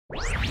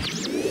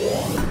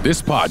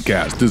This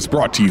podcast is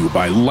brought to you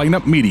by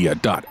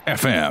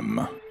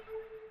lineupmedia.fm.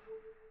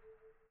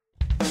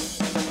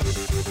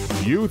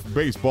 Youth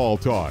Baseball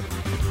Talk.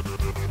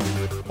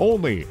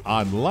 Only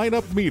on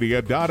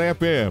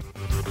lineupmedia.fm.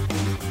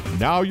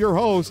 Now your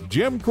host,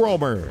 Jim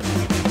Cromer.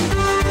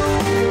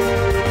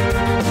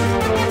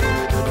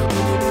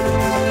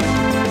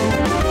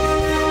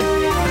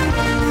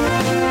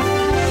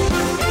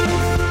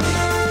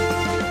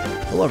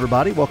 Hello,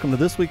 everybody. Welcome to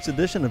this week's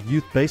edition of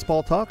Youth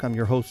Baseball Talk. I'm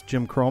your host,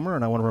 Jim Cromer,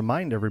 and I want to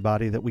remind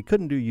everybody that we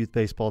couldn't do Youth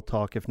Baseball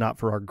Talk if not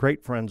for our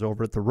great friends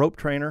over at the Rope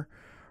Trainer,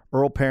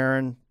 Earl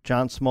Perrin,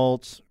 John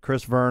Smoltz,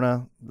 Chris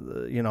Verna,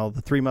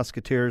 the Three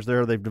Musketeers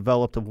there. They've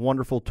developed a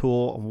wonderful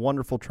tool, a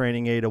wonderful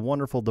training aid, a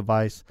wonderful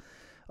device,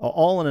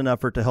 all in an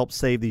effort to help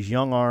save these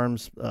young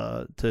arms,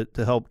 to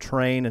help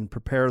train and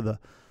prepare the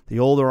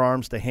older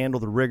arms to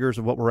handle the rigors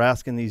of what we're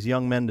asking these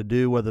young men to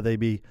do, whether they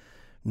be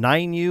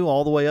 9U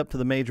all the way up to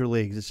the major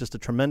leagues. It's just a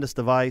tremendous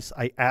device.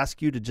 I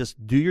ask you to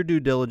just do your due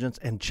diligence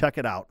and check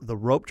it out,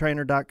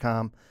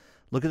 theropetrainer.com.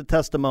 Look at the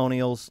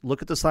testimonials.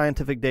 Look at the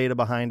scientific data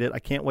behind it. I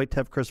can't wait to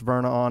have Chris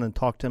Verna on and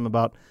talk to him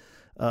about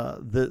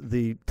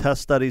the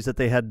test studies that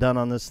they had done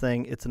on this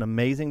thing. It's an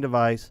amazing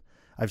device.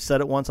 I've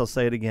said it once. I'll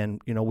say it again.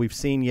 We've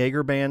seen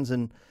Jaeger bands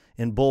in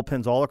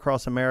bullpens all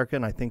across America,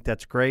 and I think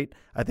that's great.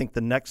 I think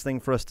the next thing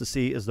for us to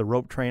see is the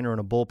Rope Trainer in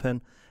a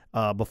bullpen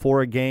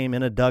before a game,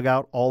 in a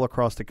dugout, all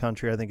across the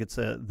country. I think it's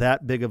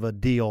that big of a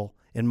deal,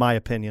 in my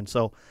opinion.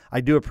 So I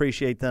do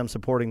appreciate them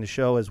supporting the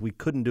show, as we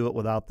couldn't do it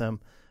without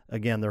them.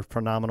 Again, they're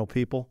phenomenal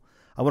people.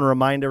 I want to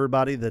remind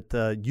everybody that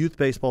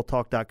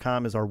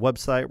youthbaseballtalk.com is our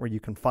website where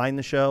you can find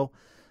the show.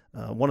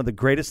 One of the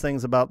greatest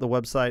things about the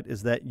website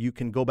is that you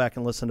can go back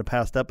and listen to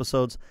past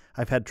episodes.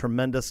 I've had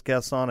tremendous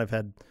guests on. I've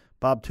had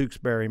Bob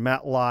Tewksbury,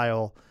 Matt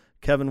Lyle,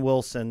 Kevin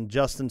Wilson,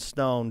 Justin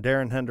Stone,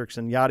 Darren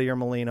Hendrickson, Yadier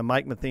Molina,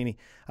 Mike Matheny.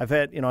 I've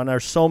had, and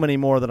there's so many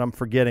more that I'm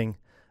forgetting,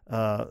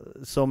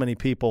 so many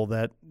people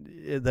that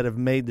have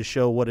made the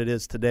show what it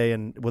is today,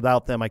 and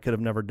without them, I could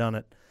have never done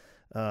it.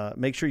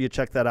 Make sure you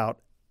check that out.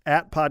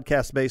 At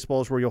Podcast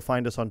Baseball is where you'll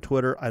find us on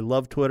Twitter. I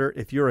love Twitter.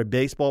 If you're a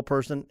baseball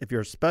person, if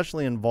you're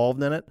especially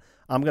involved in it,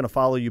 I'm going to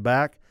follow you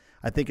back.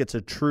 I think it's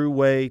a true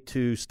way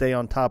to stay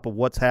on top of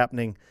what's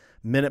happening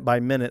minute by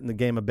minute in the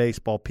game of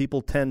baseball.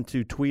 People tend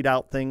to tweet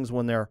out things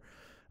when they're,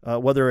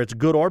 whether it's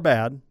good or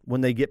bad,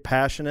 when they get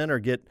passionate or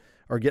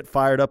get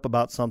fired up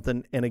about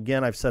something. And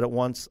again, I've said it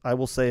once, I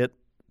will say it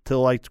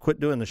till I quit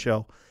doing the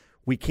show.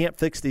 We can't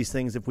fix these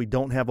things if we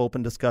don't have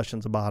open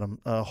discussions about them.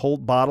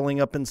 Bottling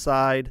up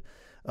inside,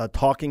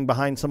 talking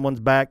behind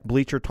someone's back,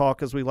 bleacher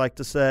talk, as we like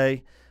to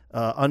say,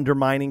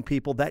 undermining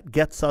people, that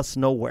gets us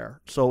nowhere.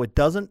 So it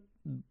doesn't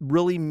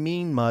really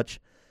mean much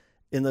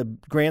in the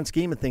grand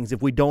scheme of things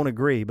if we don't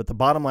agree. But the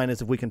bottom line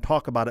is, if we can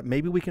talk about it,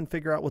 maybe we can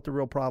figure out what the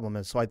real problem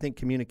is. So I think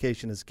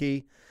communication is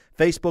key.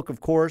 Facebook,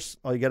 of course,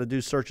 all you got to do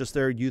is search us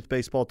there, Youth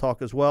Baseball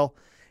Talk as well.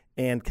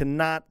 And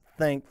cannot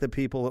thank the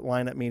people at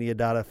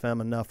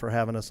lineupmedia.fm enough for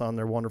having us on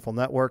their wonderful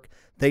network.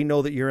 They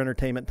know that your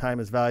entertainment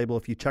time is valuable.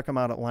 If you check them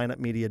out at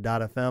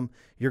lineupmedia.fm,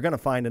 you're going to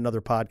find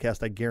another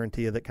podcast, I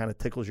guarantee you, that kind of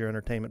tickles your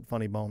entertainment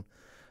funny bone.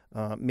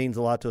 Means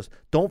a lot to us.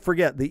 Don't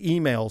forget the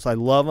emails. I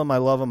love them. I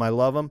love them. I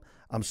love them.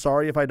 I'm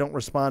sorry if I don't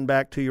respond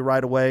back to you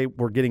right away.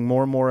 We're getting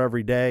more and more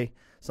every day.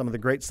 Some of the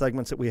great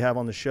segments that we have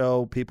on the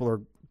show, people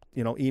are,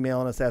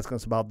 emailing us, asking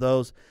us about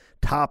those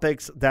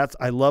topics.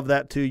 I love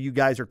that too. You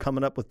guys are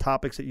coming up with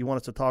topics that you want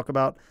us to talk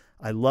about.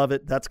 I love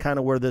it. That's kind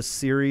of where this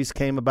series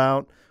came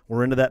about.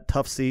 We're into that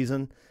tough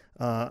season.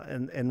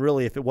 And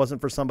really, if it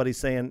wasn't for somebody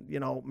saying,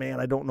 man,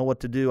 I don't know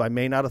what to do, I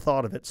may not have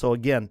thought of it. So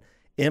again,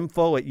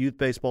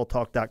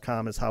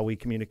 info@youthbaseballtalk.com is how we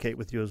communicate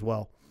with you as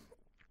well.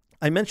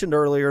 I mentioned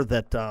earlier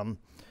that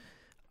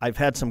I've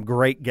had some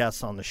great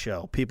guests on the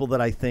show, people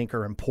that I think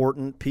are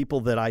important,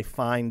 people that I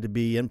find to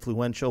be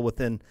influential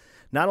within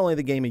not only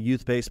the game of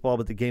youth baseball,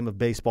 but the game of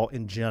baseball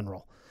in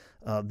general.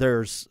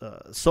 There's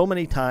so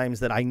many times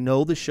that I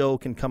know the show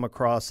can come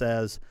across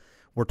as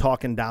we're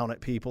talking down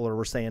at people, or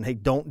we're saying, hey,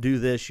 don't do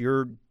this,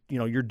 you're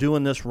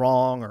doing this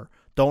wrong, or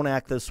don't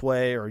act this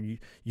way, or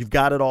you've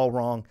got it all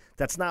wrong.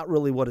 That's not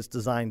really what it's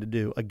designed to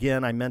do.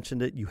 Again, I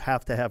mentioned it, you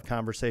have to have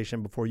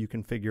conversation before you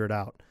can figure it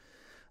out.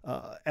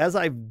 As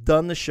I've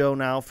done the show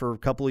now for a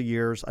couple of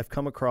years, I've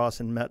come across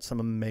and met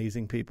some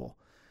amazing people.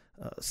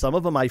 Some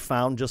of them I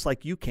found just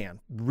like you can.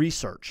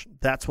 Research.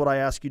 That's what I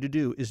ask you to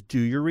do, is do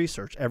your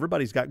research.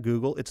 Everybody's got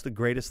Google. It's the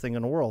greatest thing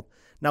in the world.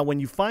 Now, when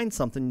you find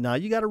something, now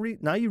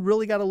you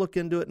really got to look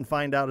into it and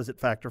find out, is it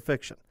fact or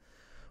fiction?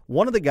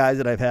 One of the guys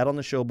that I've had on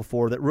the show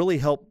before that really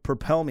helped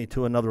propel me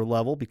to another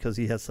level, because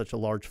he has such a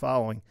large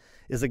following,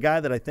 is a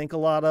guy that I think a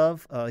lot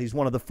of. He's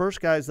one of the first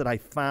guys that I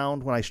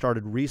found when I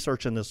started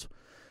researching this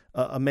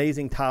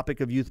amazing topic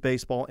of youth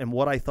baseball and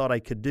what I thought I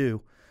could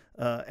do.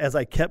 As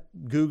I kept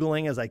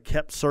Googling, as I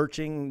kept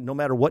searching, no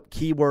matter what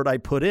keyword I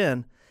put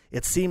in,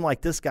 it seemed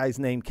like this guy's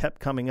name kept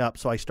coming up.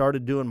 So I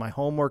started doing my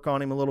homework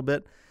on him a little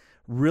bit,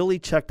 really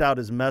checked out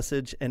his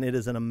message, and it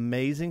is an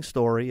amazing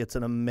story. It's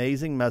an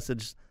amazing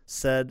message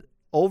said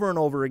over and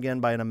over again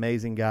by an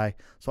amazing guy.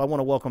 So I want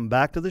to welcome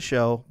back to the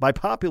show, by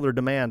popular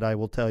demand, I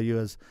will tell you,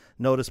 as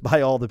noticed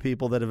by all the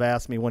people that have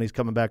asked me when he's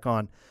coming back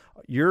on.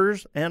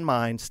 Yours and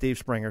mine, Steve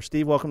Springer.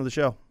 Steve, welcome to the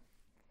show.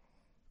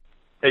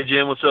 Hey,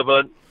 Jim, what's up,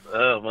 bud?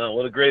 Oh, man,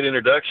 what a great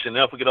introduction.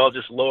 Now, if we could all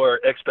just lower our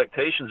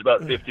expectations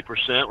about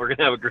 50%, we're going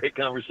to have a great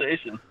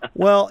conversation.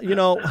 Well, you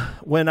know,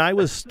 when I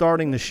was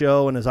starting the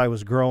show and as I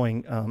was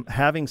growing,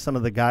 having some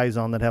of the guys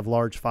on that have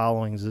large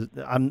followings,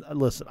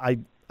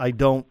 I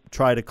don't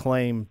try to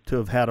claim to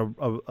have had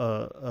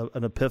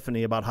an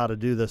epiphany about how to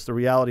do this. The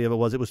reality of it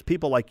was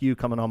people like you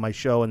coming on my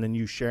show and then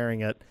you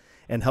sharing it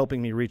and helping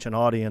me reach an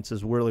audience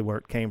is really where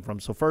it came from.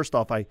 So first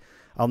off,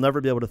 I'll never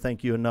be able to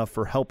thank you enough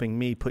for helping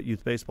me put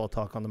Youth Baseball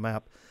Talk on the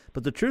map.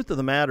 But the truth of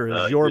the matter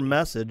is your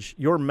message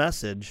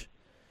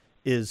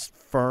is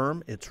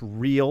firm, it's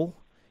real,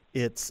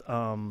 it's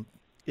a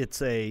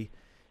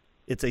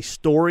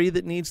story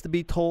that needs to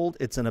be told,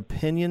 it's an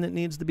opinion that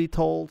needs to be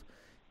told,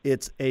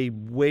 it's a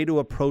way to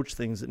approach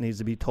things that needs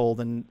to be told.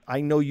 And I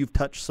know you've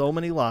touched so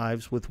many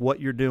lives with what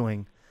you're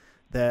doing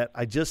that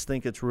I just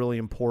think it's really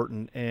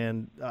important.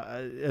 And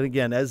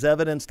again, as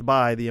evidenced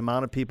by the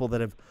amount of people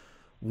that have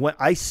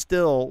I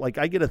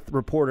get a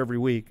report every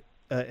week,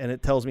 and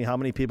it tells me how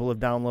many people have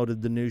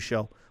downloaded the new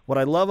show. What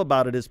I love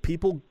about it is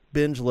people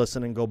binge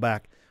listen and go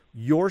back.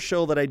 Your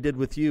show that I did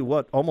with you,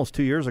 almost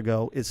 2 years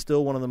ago, is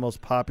still one of the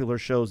most popular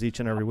shows each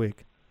and every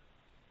week.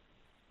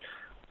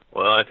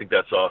 Well, I think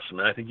that's awesome.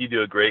 I think you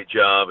do a great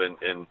job.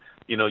 And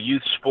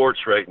youth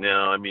sports right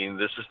now, I mean,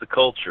 this is the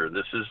culture.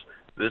 This is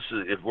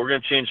if we're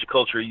going to change the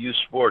culture of youth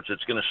sports,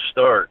 it's going to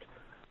start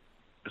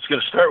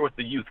with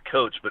the youth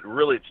coach, but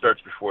really it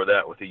starts before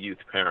that with the youth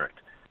parent.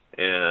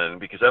 And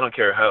because I don't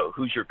care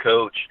who's your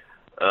coach,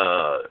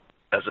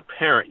 as a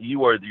parent,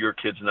 you are your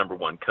kid's number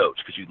one coach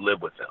because you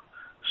live with them.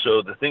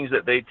 So the things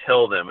that they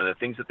tell them and the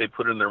things that they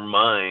put in their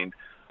mind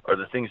are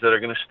the things that are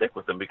going to stick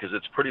with them because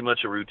it's pretty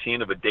much a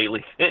routine of a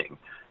daily thing,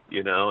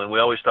 and we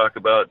always talk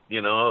about,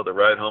 the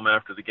ride home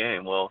after the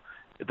game. Well,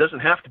 it doesn't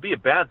have to be a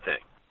bad thing,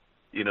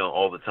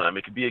 all the time.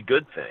 It could be a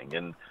good thing.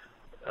 And,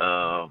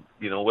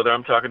 whether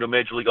I'm talking to a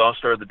Major League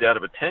All-Star or the dad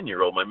of a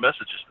 10-year-old, my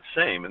message is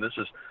the same. And this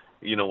is,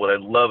 what I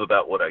love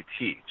about what I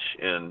teach.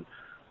 And,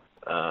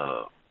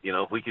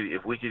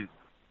 if we could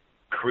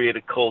create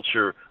a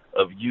culture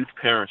of youth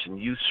parents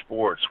and youth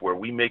sports where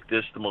we make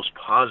this the most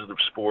positive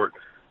sport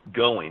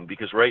going,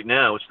 because right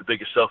now it's the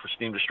biggest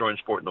self-esteem destroying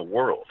sport in the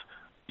world.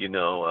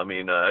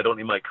 I don't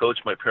need my coach,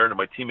 my parent, or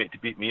my teammate to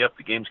beat me up.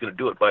 The game's going to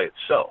do it by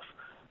itself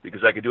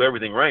because I could do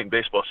everything right, and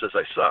baseball says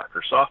I suck,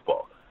 or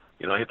softball.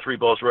 I hit 3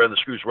 balls right on the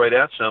screws right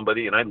at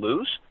somebody, and I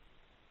lose.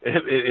 And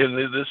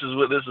this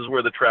is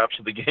where the traps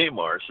of the game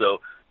are.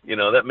 So,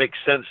 that makes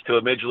sense to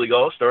a Major League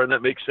All-Star, and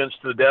that makes sense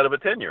to the dad of a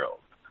 10-year-old.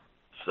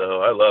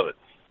 So I love it.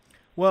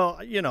 Well,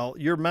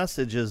 your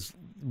message is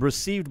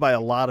received by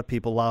a lot of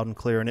people loud and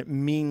clear, and it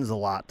means a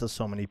lot to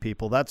so many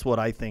people. That's what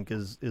I think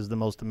is the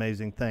most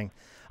amazing thing.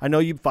 I know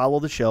you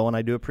follow the show, and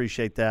I do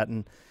appreciate that.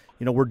 And,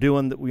 we're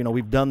doing,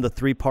 we've done the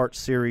 3-part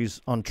series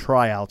on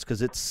tryouts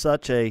because it's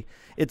sad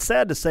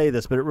to say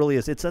this, but it really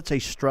is. It's such a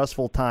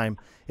stressful time.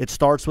 It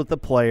starts with the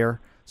player.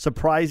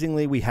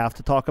 Surprisingly, we have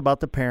to talk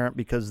about the parent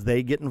because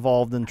they get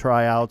involved in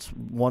tryouts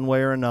one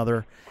way or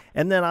another.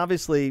 And then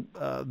obviously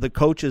the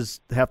coaches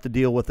have to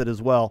deal with it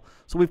as well.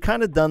 So we've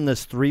kind of done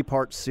this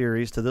 3-part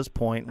series to this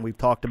point, and we've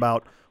talked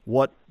about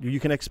what you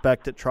can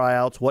expect at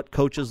tryouts, what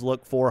coaches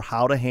look for,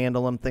 how to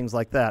handle them, things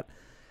like that.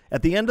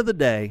 At the end of the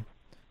day,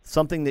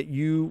 something that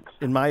you,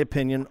 in my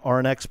opinion, are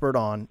an expert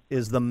on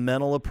is the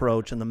mental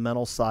approach and the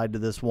mental side to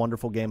this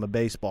wonderful game of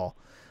baseball.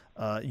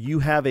 You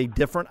have a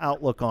different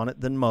outlook on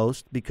it than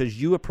most because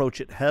you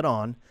approach it head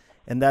on,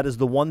 and that is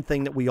the one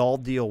thing that we all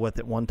deal with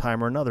at one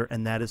time or another,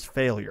 and that is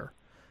failure.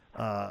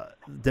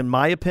 In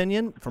my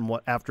opinion,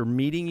 after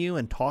meeting you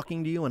and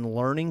talking to you and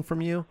learning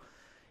from you,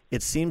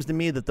 it seems to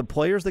me that the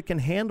players that can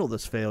handle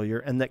this failure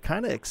and that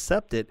kind of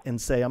accept it and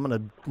say, I'm going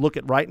to look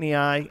it right in the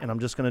eye and I'm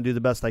just going to do the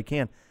best I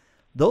can,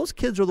 those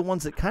kids are the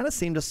ones that kind of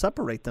seem to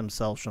separate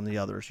themselves from the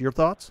others. Your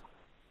thoughts?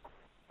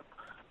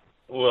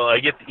 Well, I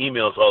get the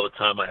emails all the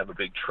time. I have a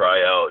big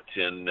tryout,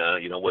 and,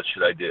 what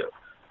should I do?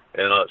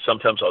 And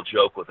sometimes I'll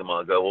joke with them.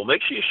 I'll go, well,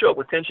 make sure you show up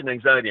with tension,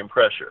 anxiety, and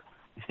pressure,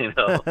 And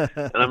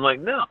I'm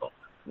like,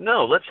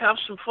 no, let's have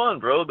some fun,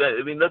 bro.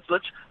 I mean,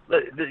 let's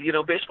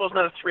baseball's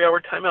not a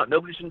 3-hour timeout.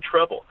 Nobody's in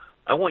trouble.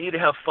 I want you to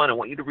have fun. I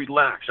want you to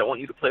relax. I want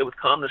you to play with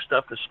calmness,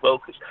 toughness,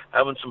 focus,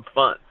 having some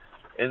fun.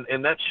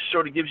 And that just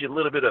sort of gives you a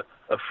little bit of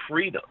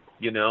freedom,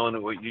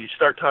 and you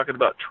start talking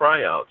about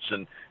tryouts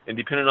and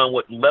depending on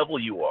what level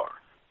you are.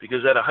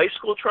 Because at a high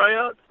school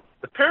tryout,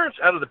 the parent's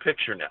out of the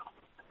picture now,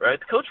 right?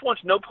 The coach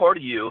wants no part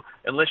of you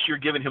unless you're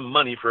giving him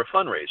money for a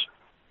fundraiser,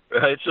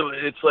 right? So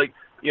it's like,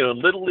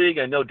 Little League,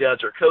 I know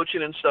dads are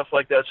coaching and stuff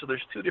like that, so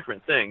there's two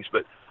different things.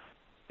 But,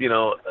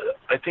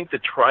 I think the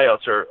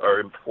tryouts are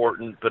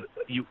important, but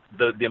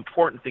the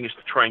important thing is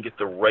to try and get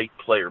the right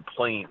player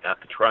playing at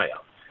the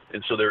tryout.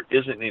 And so there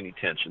isn't any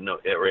tension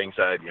or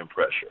anxiety and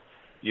pressure.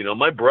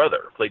 My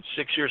brother played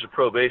 6 years of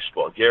pro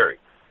baseball, Gary,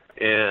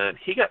 and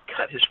he got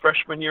cut his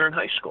freshman year in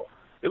high school.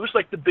 It was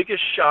like the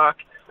biggest shock.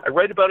 I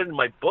write about it in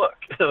my book.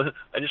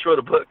 I just wrote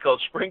a book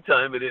called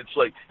Springtime, and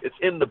it's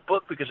in the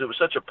book because it was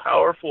such a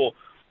powerful,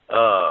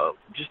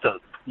 just a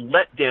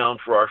letdown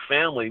for our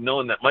family,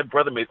 knowing that my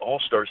brother made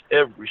All-Stars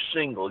every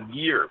single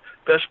year,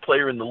 best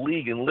player in the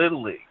league in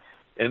Little League.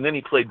 And then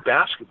he played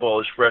basketball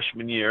his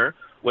freshman year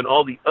when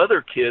all the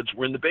other kids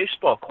were in the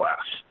baseball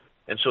class.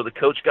 And so the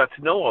coach got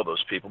to know all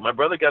those people. My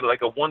brother got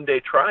like a one-day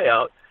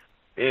tryout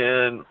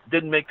and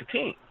didn't make the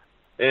team.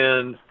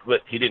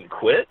 But he didn't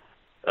quit.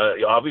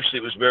 Obviously,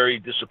 it was very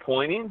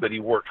disappointing, but he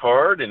worked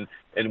hard and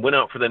went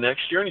out for the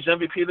next year, and he's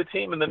MVP of the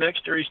team. And the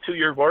next year, he's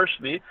 2-year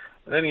varsity,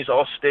 and then he's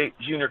all-state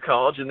junior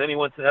college, and then he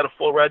went and had a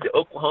full ride to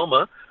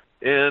Oklahoma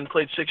and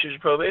played 6 years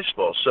of pro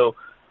baseball. So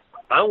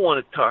I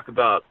want to talk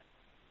about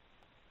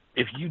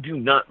if you do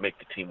not make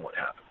the team, what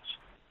happens?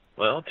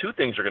 Well, two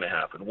things are going to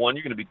happen. One,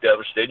 you're going to be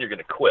devastated, you're going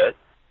to quit.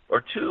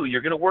 Or two,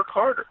 you're going to work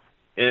harder.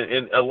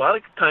 And a lot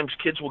of times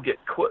kids will get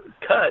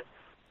cut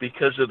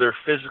because of their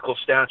physical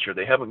stature.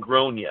 They haven't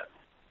grown yet,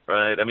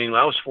 right? I mean,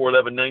 I was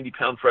 4'11",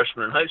 90-pound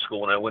freshman in high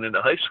school when I went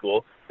into high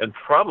school, and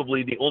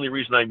probably the only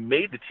reason I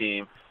made the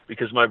team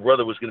because my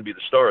brother was going to be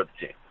the star of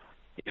the team.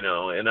 You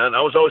know, and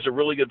I was always a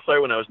really good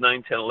player when I was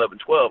 9, 10, 11,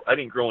 12. I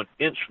didn't grow an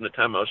inch from the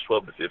time I was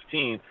 12 to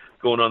 15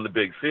 going on the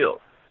big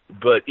field.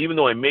 But even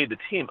though I made the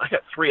team, I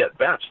got 3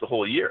 at-bats the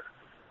whole year,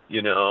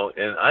 you know,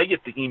 and I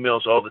get the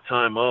emails all the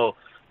time, when's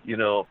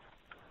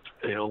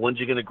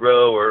he going to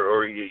grow?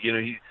 Or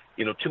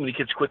too many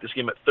kids quit this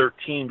game at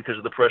 13 because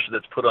of the pressure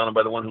that's put on them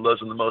by the one who loves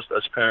them the most,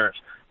 us parents,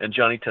 and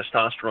Johnny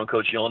Testosterone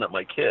Coach yelling at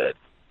my kid.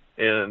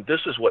 And this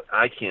is what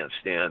I can't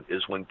stand,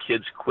 is when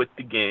kids quit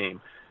the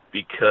game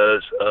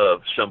because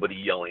of somebody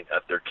yelling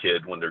at their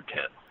kid when they're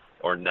 10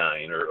 or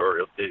 9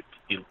 or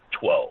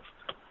 12,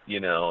 you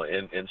know,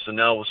 and so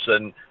now all of a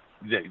sudden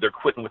they're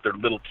quitting with their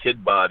little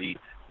kid body,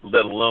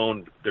 let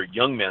alone their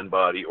young man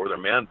body or their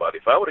man body.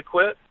 If I would have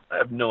quit, I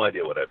have no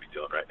idea what I'd be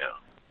doing right now.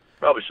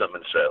 Probably something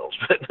in sales,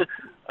 but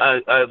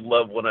I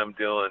love what I'm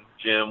doing,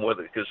 Jim,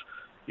 because,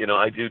 you know,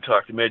 I do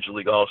talk to Major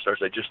League All-Stars.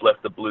 I just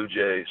left the Blue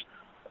Jays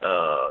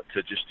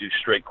to just do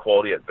straight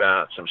quality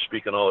at-bats. I'm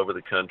speaking all over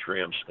the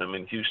country. I'm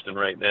in Houston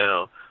right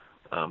now.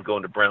 I'm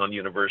going to Brown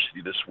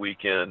University this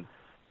weekend.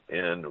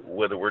 And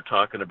whether we're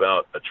talking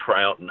about a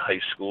tryout in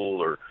high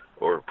school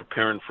or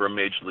preparing for a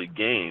major league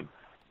game,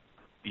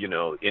 you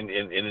know,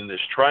 in this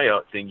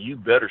tryout thing, you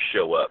better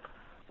show up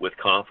with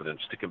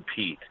confidence to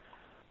compete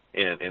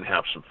and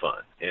have some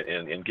fun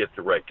and get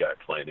the right guy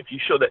playing. If you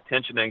show that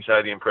tension,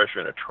 anxiety, and pressure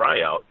in a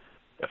tryout,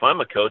 if I'm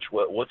a coach,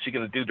 what's he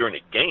going to do during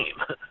a game?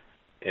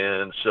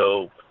 And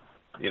so,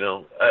 you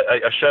know,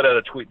 I shot out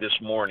a tweet this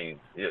morning.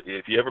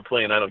 If you ever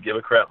play in I don't give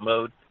a crap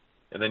mode,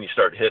 and then you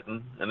start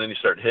hitting, and then you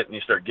start hitting,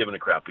 you start giving a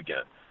crap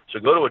again. So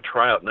go to a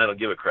tryout and I don't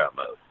give a crap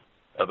mode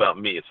about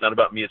me. It's not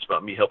about me. It's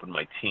about me helping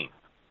my team.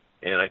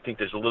 And I think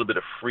there's a little bit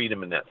of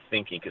freedom in that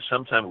thinking, because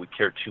sometimes we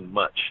care too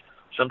much.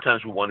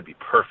 Sometimes we want to be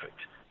perfect,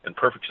 and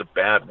perfect's a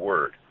bad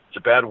word. It's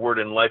a bad word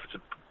in life. It's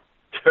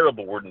a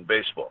terrible word in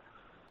baseball.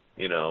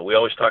 You know, we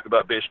always talk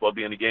about baseball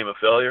being a game of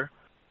failure.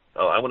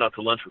 I went out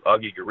to lunch with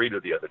Augie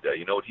Garrido the other day.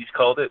 You know what he's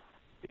called it?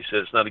 He said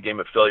it's not a game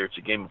of failure. It's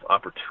a game of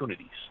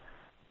opportunities.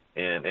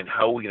 And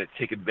how are we going to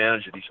take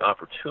advantage of these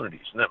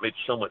opportunities? And that made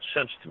so much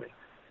sense to me,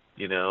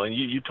 you know. And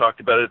you talked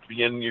about it at the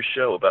beginning of your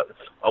show about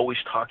always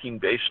talking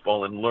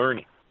baseball and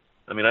learning.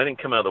 I mean, I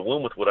didn't come out of the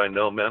womb with what I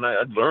know, man.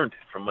 I learned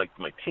from my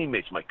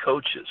teammates, my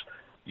coaches,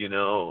 you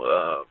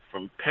know,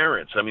 from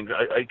parents. I mean,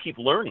 I keep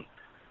learning.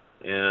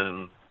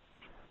 And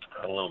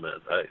I don't know, man.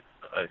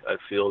 I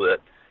feel that,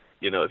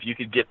 you know, if you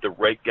could get the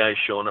right guy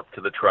showing up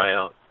to the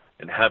tryout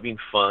and having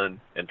fun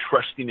and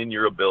trusting in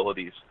your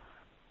abilities,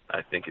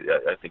 I think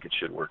it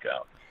should work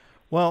out.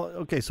 Well,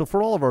 okay, so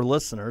for all of our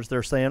listeners,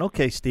 they're saying,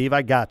 okay, Steve,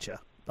 I got you.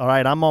 All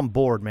right, I'm on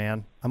board,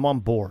 man. I'm on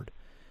board.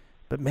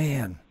 But,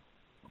 man,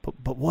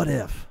 but what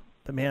if?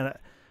 But, man,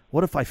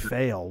 what if I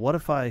fail? What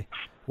if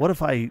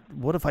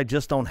I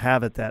just don't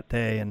have it that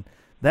day? And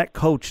that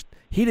coach,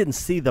 he didn't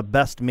see the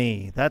best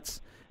me.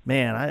 That's,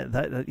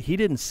 man, he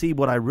didn't see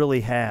what I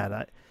really had.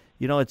 I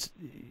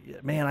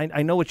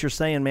know what you're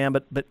saying, man,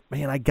 but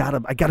man, I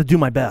gotta do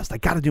my best. I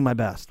gotta do my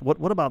best.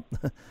 What about,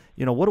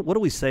 you know, what do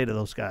we say to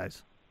those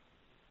guys?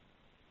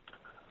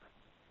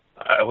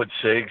 I would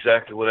say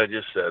exactly what I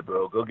just said,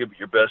 bro. Go give it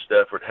your best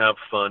effort, have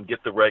fun,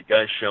 get the right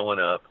guys showing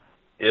up.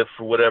 If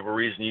for whatever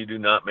reason you do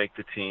not make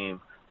the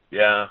team,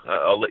 yeah,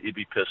 I'll let you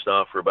be pissed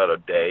off for about a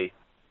day,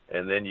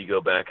 and then you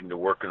go back into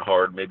working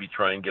hard, maybe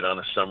try and get on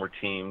a summer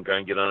team, try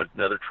and get on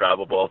another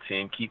travel ball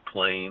team, keep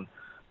playing.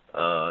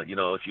 You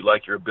know, if you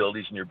like your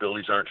abilities and your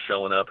abilities aren't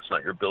showing up, it's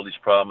not your abilities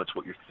problem, it's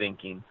what you're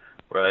thinking,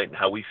 right? And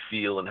how we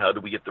feel and how do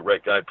we get the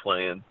right guy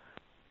playing.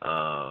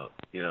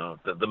 You know,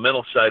 the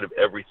mental side of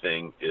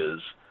everything is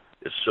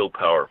so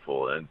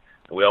powerful. And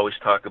we always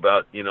talk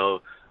about, you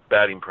know,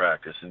 batting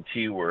practice and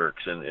tee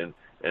works and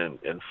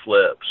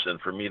flips. And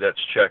for me, that's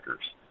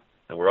checkers.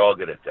 And we're all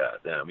good at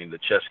that. I mean, the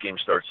chess game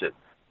starts at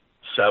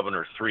 7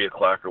 or 3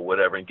 o'clock or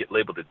whatever, and get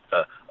labeled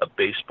a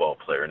baseball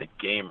player and a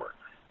gamer.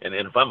 And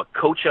if I'm a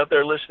coach out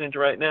there listening to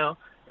right now,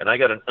 and I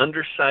got an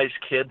undersized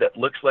kid that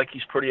looks like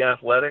he's pretty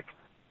athletic,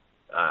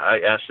 I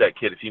asked that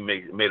kid if he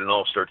made an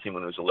all-star team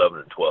when he was 11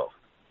 and 12,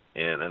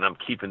 and I'm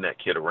keeping that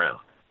kid around,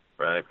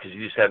 right? Because he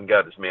just hadn't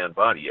got his man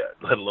body yet,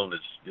 let alone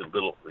his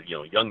little,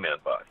 young man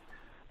body.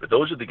 But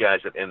those are the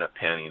guys that end up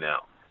panning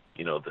out.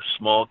 The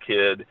small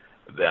kid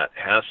that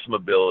has some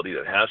ability,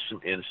 that has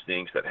some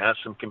instincts, that has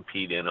some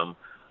compete in them,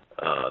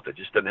 that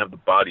just doesn't have the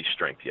body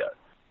strength yet.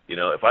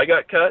 If I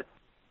got cut,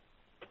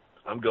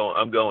 I'm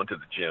going to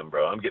the gym,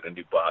 bro. I'm getting a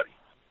new body,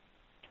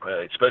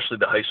 right? Especially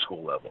the high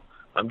school level.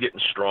 I'm getting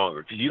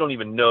stronger because you don't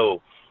even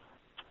know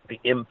the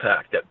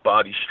impact that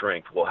body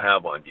strength will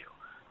have on you.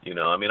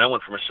 I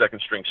went from a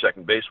second-string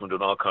second baseman to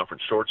an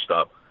all-conference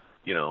shortstop.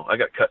 I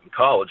got cut in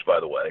college, by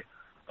the way,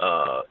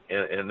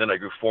 and then I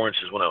grew 4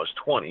 inches when I was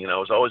 20. I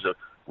was always a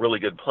really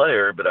good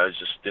player, but I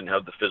just didn't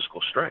have the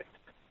physical strength.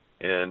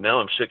 And now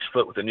I'm 6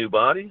 foot with a new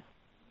body,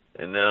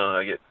 and now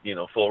I get,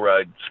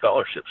 full-ride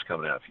scholarships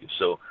coming after you.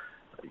 So,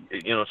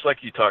 it's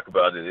like you talk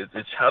about it.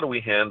 It's how do we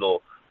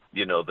handle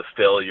the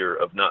failure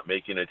of not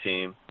making a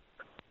team?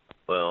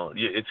 Well,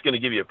 it's going to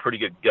give you a pretty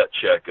good gut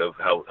check of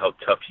how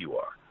tough you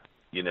are,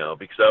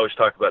 because I always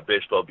talk about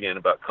baseball being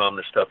about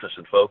calmness, toughness,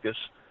 and focus,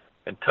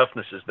 and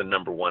toughness is the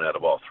number one out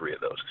of all three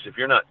of those. Because if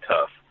you're not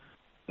tough,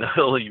 not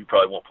only you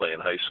probably won't play in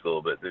high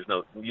school, but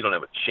you don't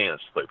have a chance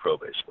to play pro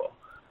baseball.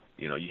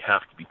 You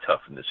have to be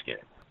tough in this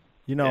game.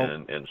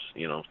 And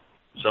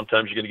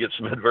sometimes you're going to get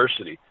some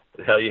adversity.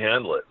 How you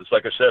handle it. It's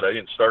like I said, I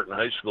didn't start in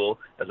high school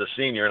as a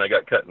senior, and I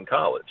got cut in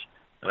college.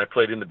 And I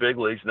played in the big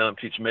leagues. Now I'm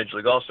teaching Major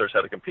League All-Stars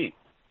how to compete.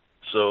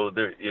 So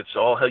it's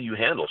all how you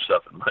handle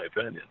stuff, in my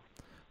opinion.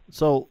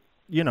 So,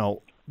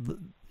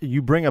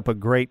 you bring up a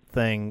great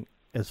thing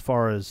as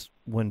far as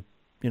when,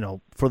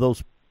 for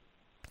those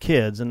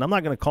kids, and I'm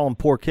not going to call them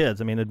poor kids.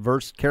 I mean,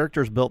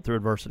 characters built through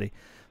adversity.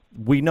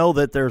 We know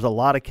that there's a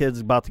lot of kids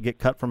about to get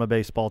cut from a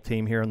baseball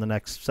team here in the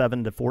next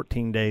 7 to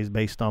 14 days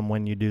based on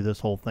when you do this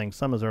whole thing,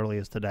 some as early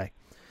as today.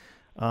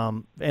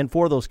 And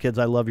for those kids,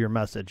 I love your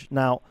message.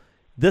 Now,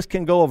 this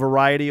can go a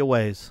variety of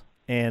ways,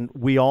 and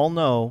we all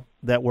know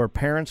that where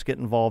parents get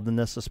involved in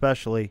this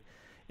especially,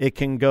 it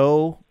can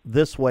go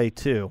this way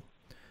too.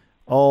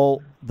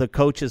 Oh, the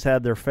coaches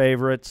had their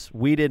favorites.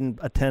 We didn't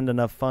attend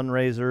enough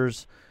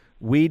fundraisers.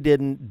 We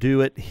didn't do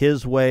it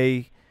his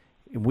way.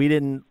 We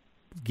didn't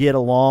get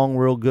along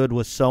real good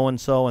with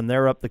so-and-so, and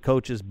they're up the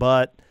coach's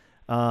butt.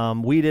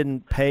 We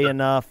didn't pay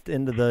enough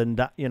into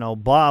the,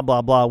 blah,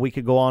 blah, blah. We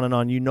could go on and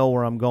on. You know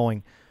where I'm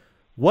going.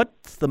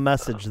 What's the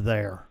message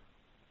there?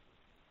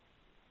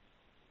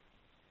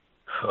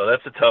 Well,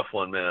 that's a tough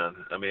one, man.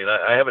 I mean,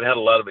 I haven't had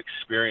a lot of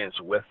experience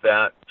with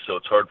that, so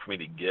it's hard for me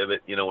to give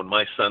it. When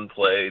my son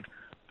played,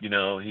 he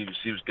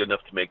was good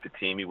enough to make the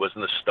team. He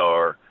wasn't a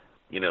star.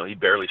 He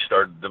barely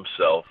started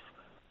himself.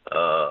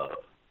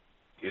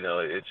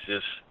 It's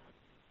just,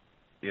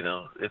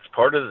 it's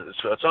part of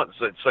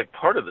it's like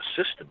part of the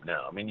system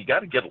now. I mean, you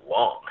got to get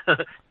along. You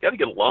got to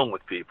get along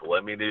with people.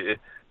 I mean,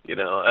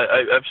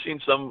 I've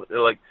seen some,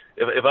 like,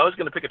 if I was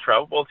going to pick a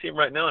travel ball team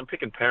right now, I'm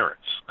picking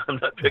parents. I'm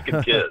not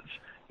picking kids.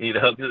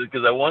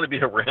 Because I want to be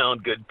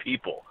around good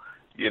people.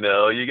 You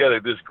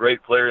got this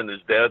great player and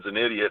his dad's an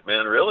idiot,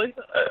 man. Really?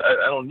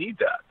 I don't need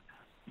that.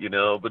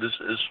 But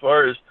as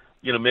far as,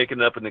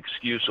 making up an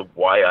excuse of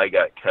why I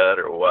got cut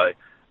or why,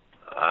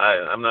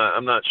 I'm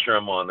not sure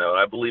I'm on that.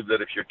 I believe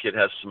that if your kid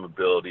has some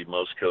ability,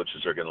 most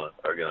coaches are gonna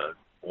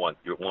want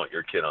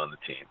your kid on the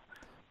team.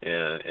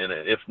 And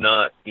if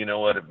not, you know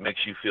what? It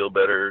makes you feel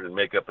better and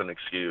make up an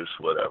excuse,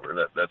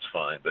 whatever. That's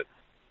fine. But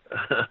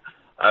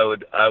I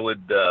would.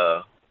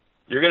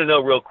 You're going to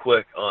know real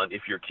quick on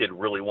if your kid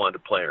really wanted to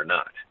play or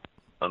not,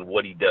 on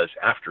what he does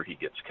after he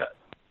gets cut.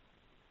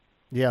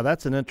 Yeah,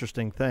 that's an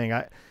interesting thing.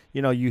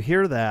 You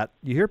hear that,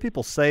 you hear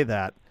people say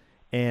that,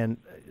 and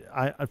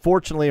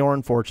fortunately or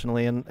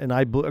unfortunately, and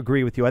I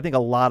agree with you, I think a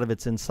lot of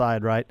it's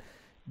inside, right?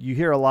 You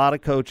hear a lot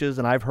of coaches,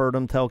 and I've heard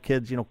them tell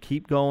kids,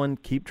 keep going,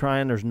 keep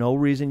trying. There's no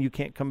reason you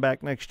can't come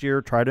back next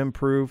year. Try to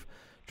improve,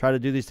 try to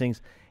do these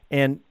things.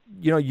 And,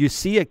 you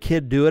see a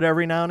kid do it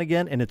every now and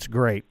again, and it's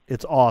great.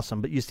 It's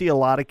awesome. But you see a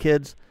lot of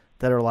kids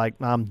that are like,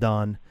 I'm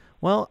done.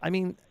 Well, I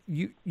mean,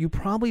 you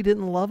probably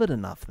didn't love it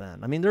enough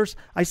then. I mean,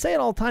 I say it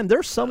all the time,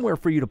 there's somewhere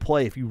for you to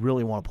play if you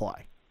really want to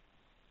play.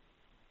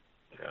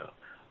 Yeah.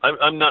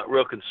 I'm not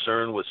real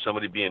concerned with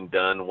somebody being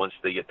done once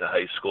they get to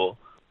high school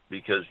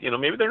because,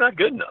 maybe they're not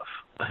good enough.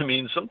 I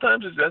mean,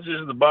 sometimes that's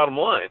just the bottom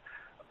line.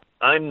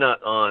 I'm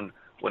not on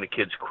when a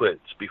kid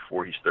quits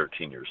before he's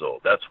 13 years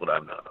old. That's what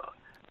I'm not on.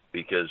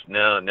 Because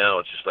now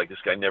it's just like this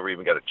guy never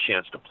even got a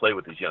chance to play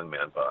with his young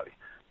man body,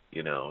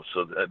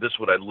 So this is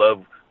what I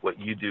love what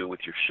you do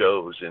with your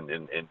shows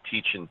and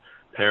teaching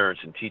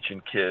parents and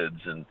teaching kids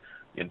and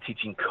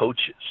teaching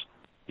coaches.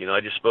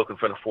 I just spoke in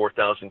front of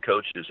 4,000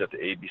 coaches at the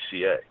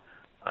ABCA.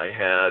 I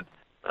had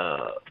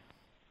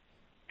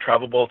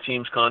travel ball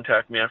teams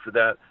contact me after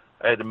that.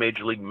 I had a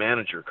major league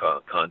manager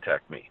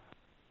contact me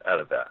out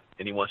of that,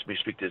 and he wants me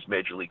to speak to his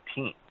major league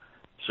team.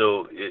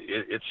 So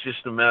it's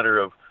just a matter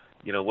of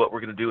what we're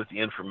going to do with the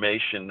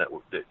information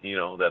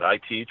that I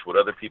teach, what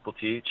other people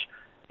teach.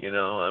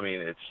 I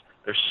mean,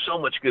 There's so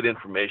much good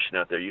information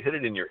out there. You hit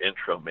it in your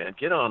intro, man.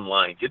 Get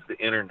online, get the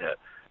internet.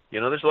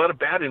 There's a lot of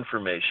bad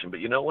information, but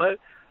you know what?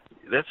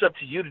 That's up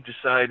to you to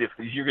decide if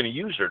you're going to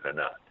use it or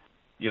not.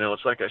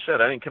 It's like I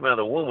said, I didn't come out of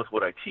the womb with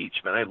what I teach,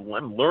 man.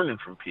 I'm learning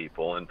from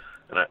people, and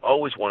I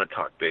always want to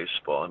talk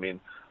baseball. I mean,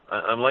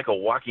 I'm like a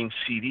walking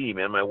CD,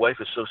 man. My wife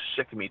is so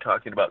sick of me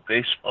talking about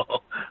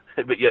baseball,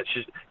 but yet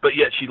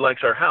she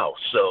likes our house,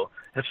 so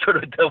it's sort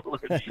of a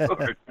double-edged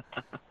sword.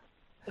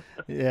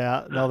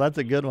 Yeah, no, that's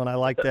a good one. I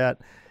like that.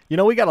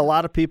 We got a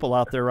lot of people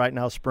out there right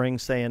now, Spring,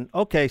 saying,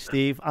 okay,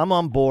 Steve, I'm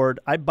on board.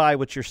 I buy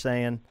what you're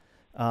saying.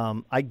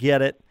 I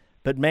get it.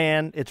 But,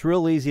 man, it's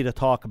real easy to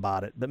talk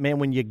about it. But, man,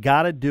 when you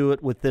got to do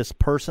it with this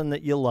person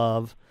that you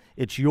love,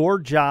 it's your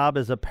job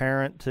as a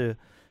parent to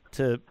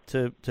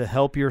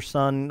help your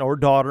son or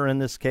daughter in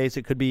this case.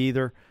 It could be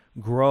either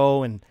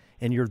grow and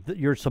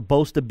you're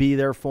supposed to be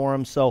there for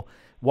him. So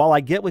while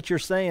I get what you're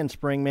saying,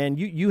 Spring, man,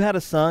 you had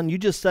a son. You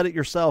just said it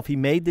yourself. He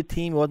made the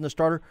team. He wasn't a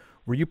starter.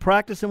 Were you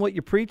practicing what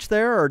you preach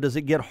there, or does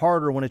it get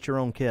harder when it's your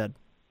own kid?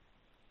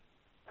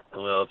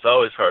 Well, it's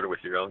always harder with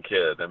your own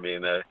kid. I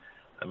mean,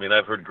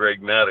 I've heard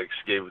Greg Maddox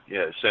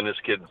send his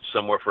kid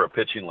somewhere for a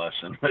pitching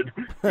lesson. But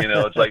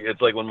it's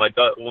like when my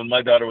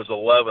daughter was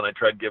 11, I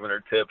tried giving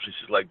her tips.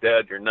 She's like,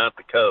 "Dad, you're not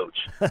the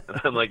coach."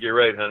 And I'm like, "You're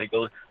right, honey.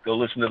 Go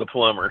listen to the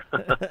plumber."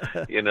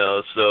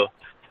 So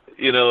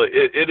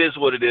it is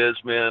what it is,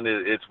 man.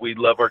 We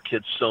love our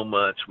kids so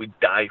much. We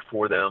die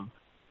for them.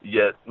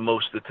 Yet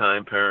most of the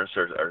time, parents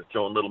are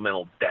throwing little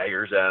mental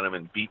daggers at them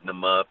and beating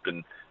them up,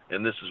 and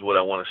this is what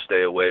I want to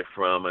stay away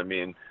from. I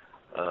mean,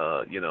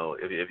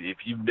 if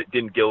you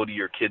didn't go to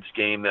your kid's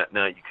game that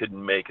night, you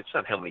couldn't make. It's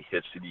not how many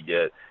hits did you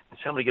get.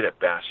 It's how many good at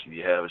bats did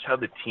you have. It's how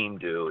the team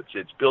do.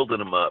 It's building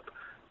them up.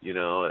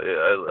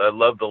 I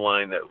love the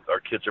line that our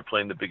kids are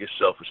playing the biggest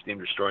self-esteem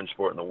destroying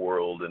sport in the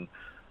world, and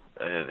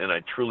I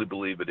truly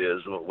believe it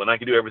is. When I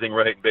can do everything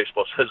right and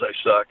baseball says I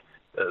suck,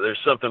 there's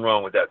something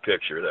wrong with that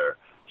picture there.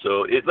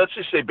 So let's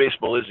just say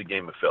baseball is a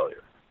game of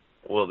failure.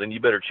 Well, then you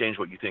better change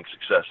what you think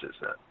success is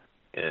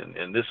then.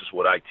 And this is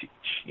what I teach,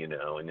 and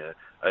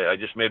I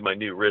just made my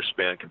new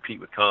wristband, compete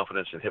with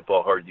confidence and hit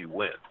ball hard, you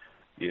win,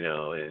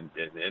 and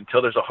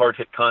until there's a hard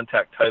hit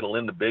contact title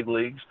in the big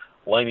leagues,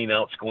 lining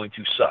out's going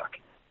to suck,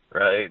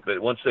 right?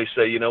 But once they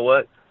say, you know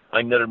what,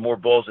 I netted more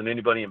balls than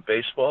anybody in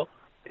baseball,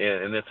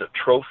 and it's a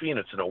trophy and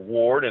it's an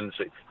award and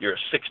you're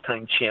a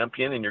 6-time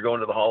champion and you're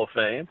going to the Hall of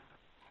Fame,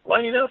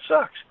 lining out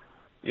sucks,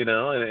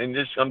 and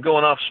just, I'm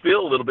going off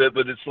spiel a little bit,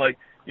 but it's like,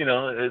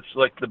 it's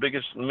like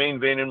the main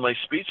vein in my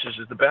speeches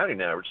is the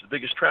batting average, the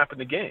biggest trap in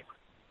the game,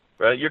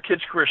 right? Your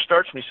kid's career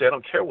starts when you say, I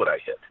don't care what I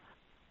hit,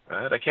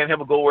 right? I can't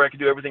have a goal where I can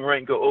do everything right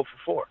and go 0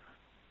 for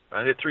 4.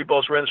 I hit 3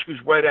 balls around the screws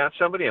right at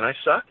somebody and I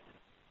suck.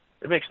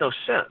 It makes no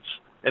sense.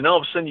 And all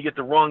of a sudden you get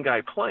the wrong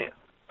guy playing.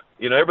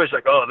 Everybody's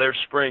like, oh, there's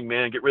Spring,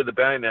 man, get rid of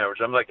the batting average.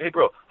 I'm like, hey,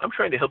 bro, I'm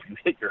trying to help you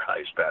hit your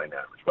highest batting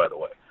average, by the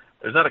way.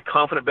 There's not a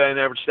confident batting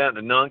average stat and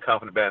a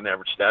non-confident batting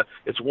average stat.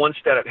 It's one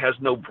stat that has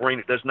no brain.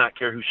 It does not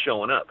care who's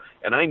showing up.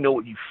 And I know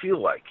what you feel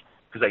like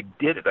because I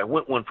did it. I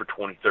went 1 for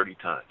 20, 30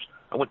 times.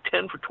 I went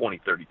 10 for 20,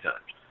 30 times.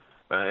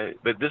 Right?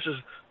 But this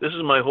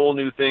is my whole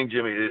new thing,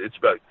 Jimmy. It's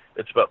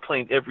about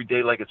playing every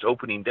day like it's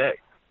opening day.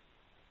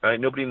 Right?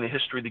 Nobody in the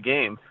history of the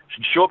game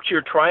should show up to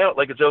your tryout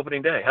like it's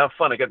opening day. Have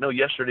fun. I got no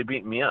yesterday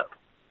beating me up.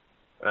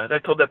 Right? I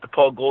told that to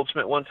Paul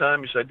Goldsmith one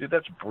time. He said, dude,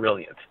 that's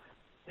brilliant.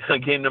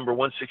 Game number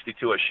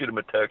 162, I shoot him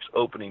a text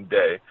opening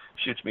day.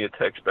 Shoots me a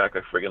text back,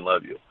 I friggin'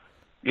 love you.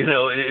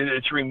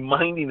 It's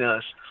reminding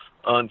us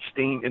on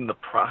staying in the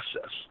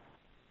process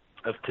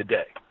of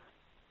today.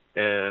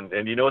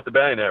 And you know what the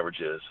batting average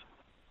is?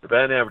 The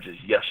batting average is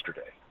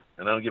yesterday.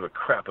 And I don't give a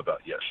crap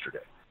about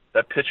yesterday.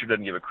 That pitcher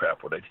doesn't give a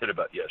crap what I did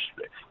about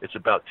yesterday. It's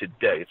about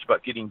today. It's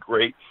about getting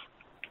great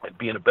and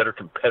being a better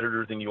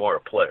competitor than you are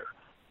a player.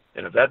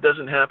 And if that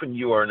doesn't happen,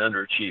 you are an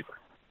underachiever.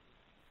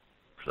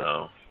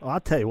 So I'll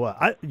tell you what,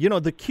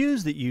 the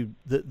cues that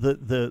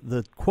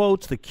the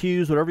quotes, the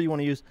cues, whatever you want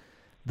to use,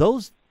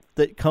 those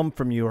that come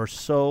from you are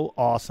so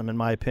awesome, in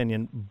my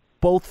opinion,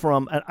 both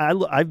from,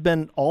 I've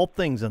been all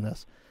things in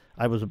this.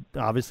 I was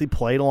obviously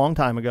played a long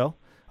time ago.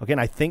 Okay, and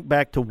I think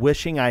back to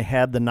wishing I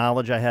had the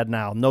knowledge I had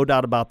now. No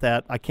doubt about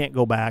that. I can't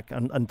go back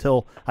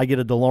until I get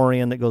a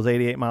DeLorean that goes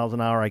 88 miles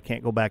an hour. I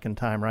can't go back in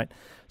time, right?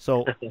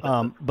 So,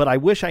 but I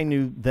wish I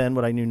knew then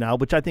what I knew now,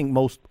 which I think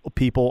most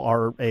people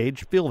our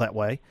age feel that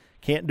way.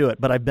 Can't do it.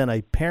 But I've been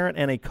a parent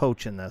and a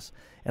coach in this,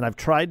 and I've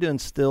tried to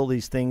instill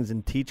these things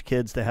and teach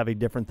kids to have a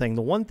different thing.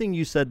 The one thing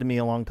you said to me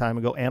a long time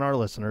ago, and our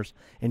listeners,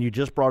 and you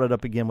just brought it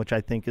up again, which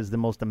I think is the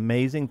most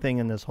amazing thing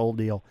in this whole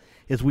deal,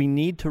 is we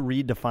need to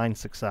redefine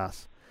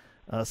success.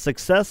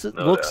 Success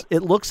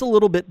looks a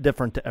little bit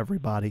different to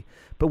everybody,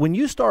 but when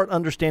you start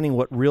understanding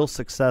what real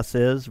success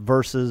is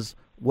versus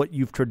what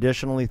you've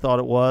traditionally thought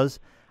it was,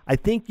 I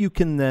think you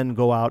can then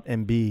go out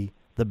and be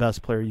the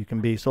best player you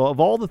can be. So of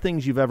all the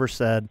things you've ever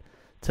said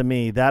to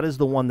me, that is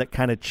the one that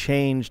kind of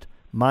changed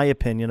my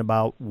opinion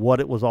about what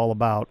it was all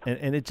about.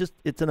 And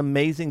it's an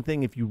amazing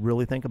thing if you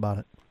really think about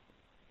it.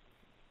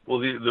 Well,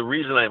 the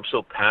reason I am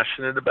so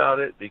passionate about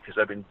it, because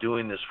I've been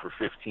doing this for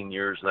 15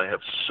 years, and I have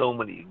so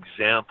many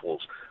examples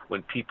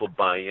when people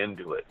buy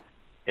into it,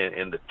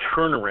 and the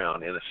turnaround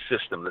in a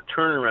system, the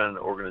turnaround in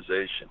an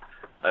organization.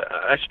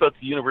 I spoke to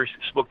the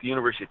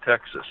University of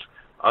Texas,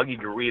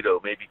 Augie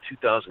Garrido, maybe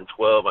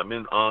 2012. I'm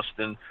in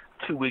Austin,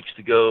 2 weeks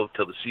to go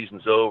till the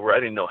season's over. I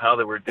didn't know how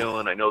they were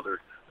doing. I know their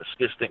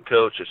assistant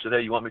coach. I said,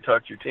 hey, you want me to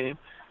talk to your team?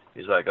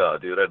 He's like, oh,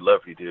 dude, I'd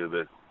love for you to,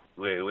 but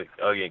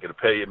Augie ain't going to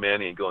pay you,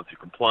 man. He ain't going through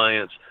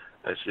compliance.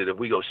 I said, if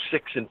we go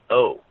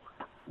 6-0,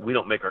 we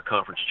don't make our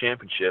conference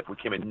championship. We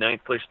came in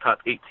 9th place, top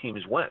 8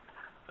 teams went.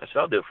 I said,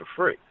 I'll do it for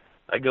free.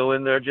 I go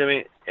in there,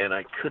 Jimmy, and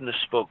I couldn't have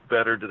spoke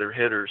better to their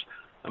hitters.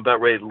 I'm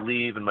about ready to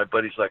leave, and my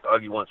buddy's like,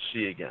 Augie wants to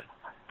see you again.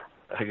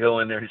 I go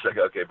in there, he's like,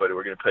 okay, buddy,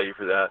 we're going to pay you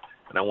for that,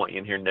 and I want you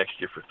in here next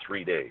year for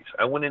 3 days.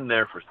 I went in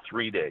there for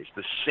 3 days.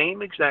 The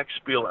same exact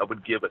spiel I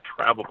would give a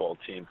travel ball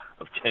team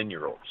of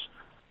 10-year-olds.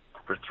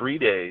 For 3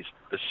 days,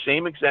 the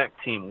same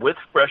exact team with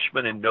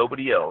freshmen and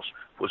nobody else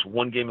was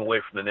 1 game away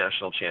from the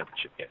national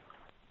championship game.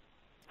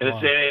 And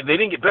Wow. They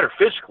didn't get better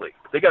physically.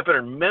 They got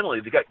better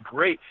mentally. They got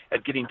great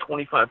at getting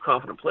 25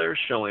 confident players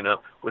showing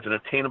up with an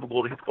attainable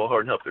goal to hit the ball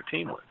hard and help their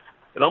team win.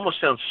 It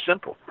almost sounds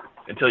simple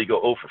until you go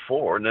 0 for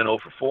 4, and then 0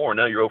 for 4, and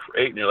now you're 0 for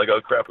 8, and you're like,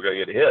 oh, crap, we got to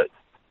get a hit.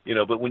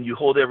 But when you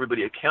hold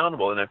everybody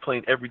accountable, and I'm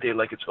playing every day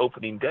like it's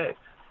opening day,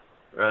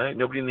 right?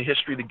 Nobody in the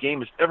history of the game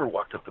has ever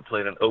walked up the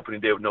plate on opening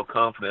day with no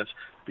confidence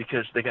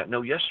because they got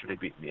no yesterday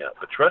beating me up.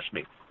 But trust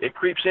me, it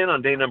creeps in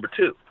on day number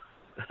 2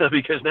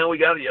 because now we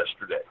got it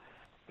yesterday.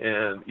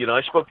 And,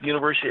 I spoke to the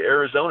University of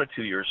Arizona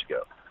 2 years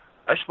ago.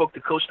 I spoke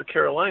to Coastal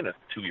Carolina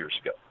 2 years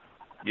ago.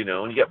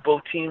 And you got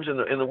both teams in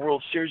the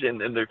World Series,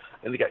 and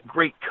they got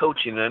great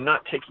coaching. And I'm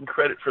not taking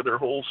credit for their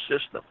whole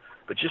system,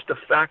 but just the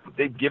fact that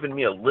they've given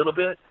me a little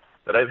bit,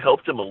 that I've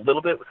helped them a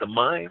little bit with the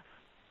mind.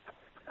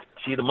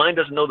 See, the mind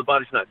doesn't know the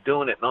body's not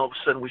doing it, and all of a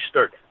sudden we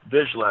start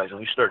visualizing,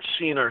 we start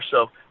seeing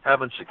ourselves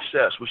having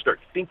success, we start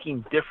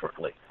thinking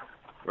differently,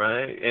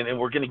 right? And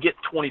we're going to get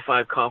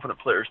 25 confident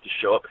players to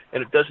show up,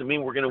 and it doesn't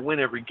mean we're going to win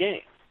every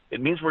game.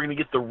 It means we're going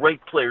to get the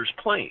right players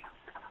playing,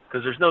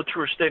 because there's no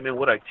truer statement in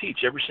what I teach.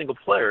 Every single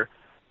player,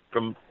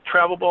 from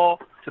travel ball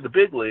to the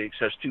big leagues,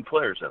 has 2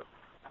 players in them.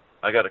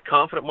 I got a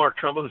confident Mark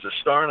Trumbo who's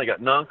a star, and I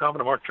got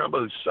non-confident Mark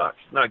Trumbo who sucks.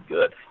 He's not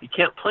good. He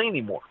can't play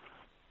anymore,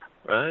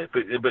 right?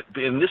 But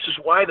and this is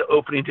why the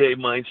opening day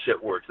mindset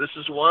works. This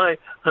is why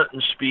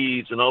hunting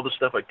speeds and all the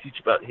stuff I teach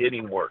about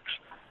hitting works,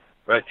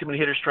 right? Too many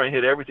hitters try and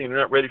hit everything. They're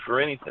not ready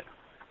for anything.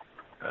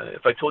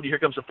 If I told you here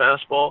comes a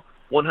fastball,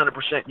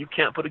 100%, you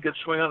can't put a good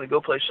swing on it and go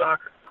play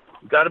soccer.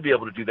 You've got to be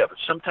able to do that. But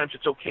sometimes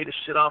it's okay to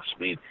sit off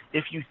speed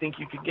if you think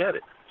you can get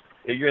it.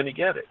 You're going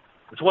to get it.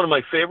 It's one of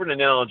my favorite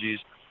analogies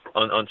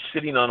on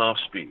sitting on off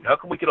speed. How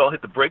come we could all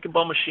hit the breaking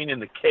ball machine in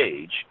the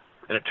cage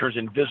and it turns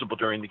invisible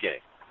during the game?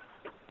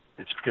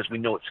 It's because we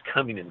know it's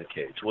coming in the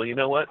cage. Well, you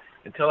know what?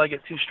 Until I get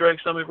 2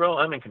 strikes on me, bro,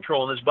 I'm in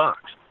control in this box,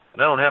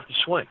 and I don't have to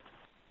swing.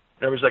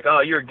 And everybody's like,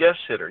 oh, you're a guess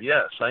hitter.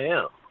 Yes, I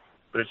am.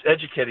 But it's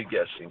educated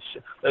guessing.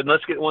 And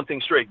let's get one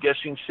thing straight.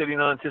 Guessing, sitting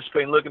on,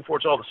 anticipating, looking for,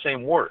 it's all the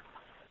same word.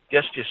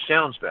 Guess just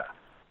sounds bad.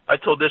 I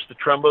told this to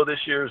Trumbo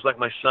this year. It's like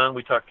my son.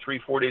 We talked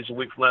 3-4 days a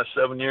week for the last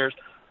 7 years.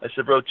 I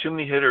said, bro, too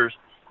many hitters.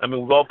 I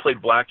mean, we've all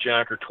played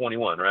blackjack or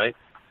 21, right?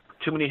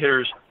 Too many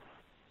hitters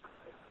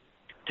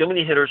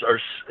are,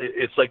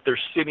 it's like they're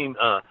sitting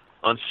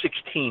on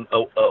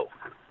 16-0-0,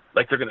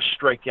 like they're going to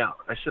strike out.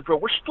 I said, bro,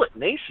 we're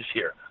splitting aces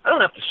here. I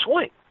don't have to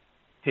swing.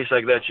 He's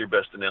like, that's your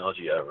best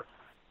analogy ever.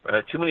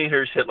 Right? Too many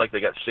hitters hit like they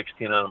got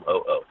 16 on them,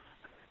 0-0.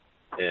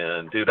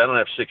 And, dude, I don't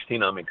have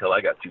 16 on me until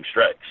I got 2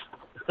 strikes.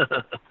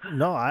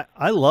 No,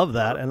 I love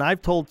that. And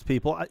I've told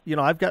people,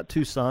 I've got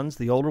 2 sons.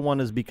 The older one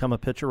has become a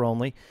pitcher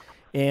only.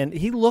 And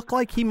he looked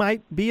like he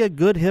might be a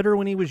good hitter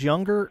when he was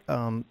younger.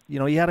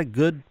 He had a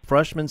good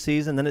freshman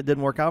season, then it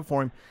didn't work out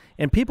for him.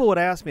 And people would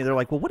ask me, they're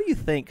like, well, what do you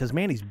think? Because,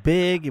 man, he's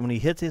big, and when he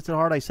hits it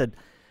hard. I said,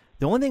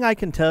 the only thing I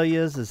can tell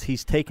you is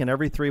he's taken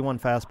every 3-1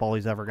 fastball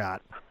he's ever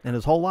got in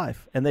his whole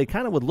life. And they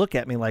kind of would look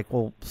at me like,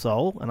 well,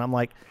 so? And I'm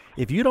like,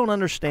 if you don't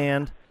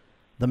understand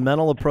the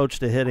mental approach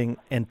to hitting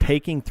and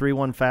taking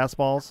 3-1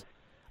 fastballs,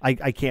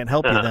 I can't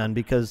help you then,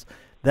 because –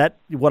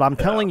 what I'm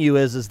telling you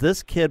is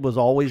this kid was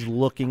always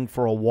looking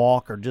for a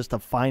walk or just to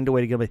find a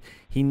way to get away.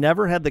 He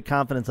never had the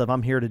confidence of,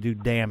 I'm here to do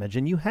damage,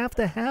 and you have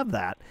to have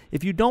that.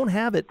 If you don't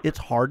have it, it's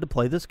hard to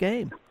play this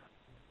game.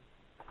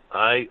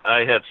 I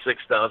had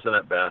 6,000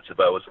 at bats. If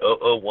I was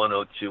 0-0,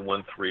 1-0,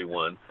 2-1,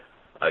 3-1,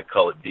 I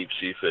call it deep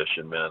sea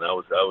fishing, man. I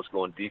was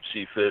going deep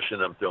sea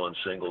fishing. I'm throwing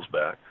singles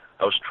back.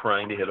 I was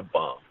trying to hit a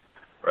bomb,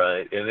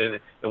 right? And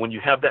when you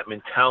have that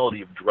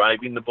mentality of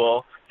driving the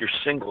ball, your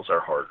singles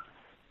are harder.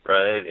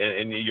 Right,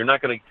 and you're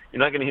not gonna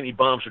hit any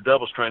bombs or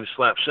doubles trying to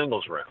slap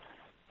singles around,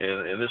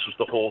 and this was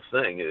the whole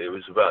thing. It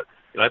was about,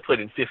 I played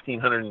in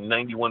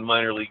 1,591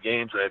 minor league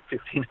games, and I had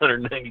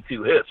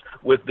 1,592 hits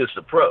with this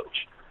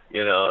approach.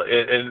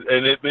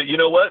 But you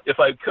know what?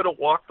 If I could have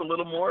walked a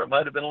little more, it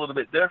might have been a little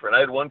bit different. I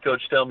had one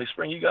coach tell me,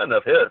 "Spring, you got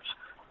enough hits,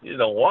 you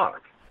don't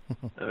walk."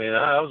 I mean,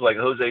 I was like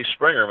Jose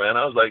Springer, man.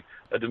 I was like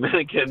a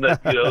Dominican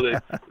that,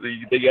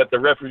 they got the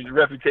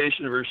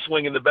reputation for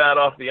swinging the bat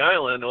off the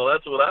island. Well,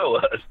 that's what I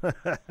was.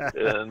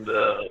 And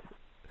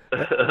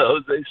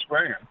Jose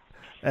Springer.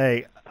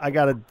 Hey, I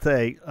got to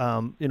say,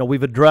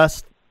 we've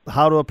addressed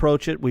how to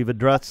approach it. We've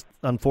addressed,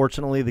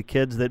 unfortunately, the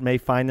kids that may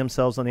find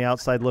themselves on the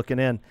outside looking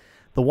in.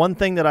 The one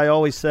thing that I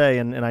always say,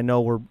 and I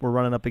know we're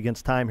running up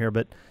against time here,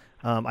 but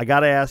I got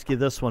to ask you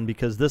this one,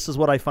 because this is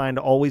what I find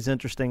always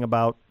interesting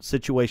about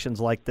situations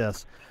like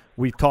this.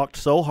 We've talked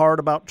so hard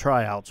about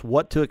tryouts,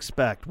 what to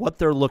expect, what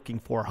they're looking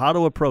for, how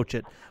to approach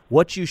it,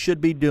 what you should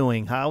be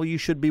doing, how you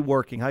should be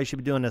working, how you should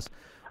be doing this.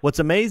 What's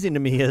amazing to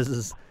me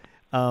is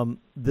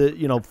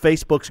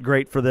Facebook's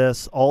great for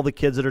this. All the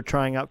kids that are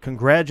trying out,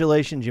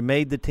 congratulations, you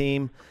made the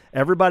team.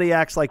 Everybody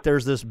acts like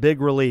there's this big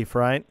relief,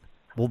 right?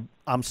 Well,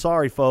 I'm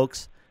sorry,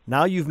 folks.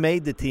 Now you've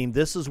made the team.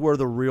 This is where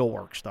the real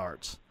work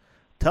starts.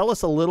 Tell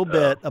us a little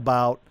bit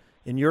about,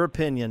 in your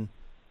opinion,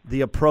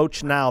 the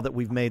approach now that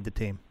we've made the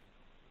team.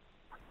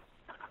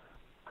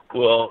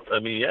 Well, I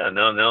mean,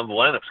 now the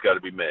lineup's got to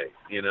be made,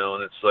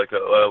 and it's like I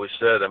always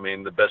said, I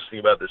mean, the best thing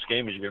about this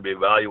game is you're going to be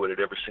evaluated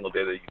every single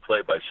day that you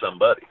play by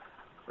somebody,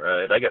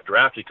 right? I got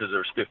drafted because there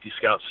was 50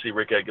 scouts to see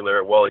Rick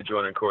Aguilera, Wally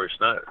Joyner, and Corey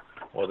Snyder.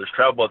 Well, there's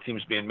travel ball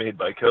teams being made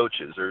by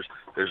coaches. There's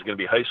going to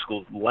be high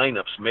school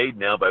lineups made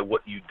now by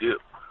what you do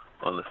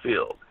on the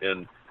field.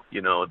 And,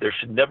 there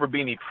should never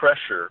be any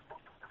pressure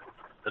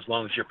as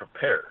long as you're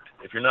prepared.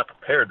 If you're not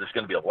prepared, there's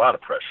going to be a lot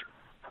of pressure.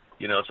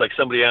 It's like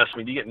somebody asked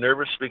me, do you get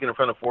nervous speaking in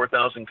front of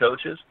 4,000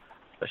 coaches?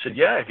 I said,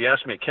 yeah, if you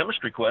ask me a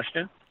chemistry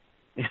question.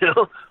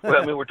 Well,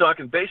 I mean, we're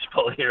talking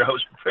baseball here. I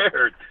was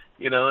prepared,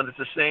 and it's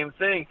the same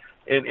thing.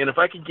 And if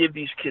I could give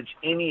these kids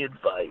any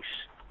advice,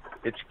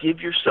 it's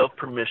give yourself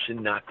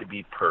permission not to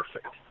be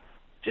perfect.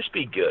 Just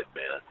be good,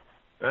 man,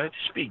 right?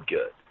 Just be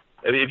good.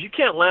 I mean, if you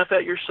can't laugh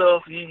at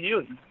yourself,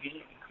 you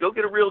go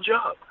get a real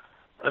job.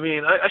 I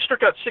mean, I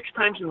struck out 6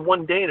 times in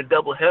one day in a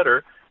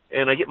doubleheader,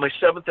 and I get my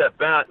 7th at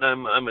bat, and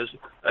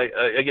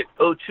I get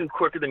 0-2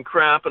 quicker than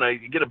crap, and I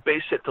get a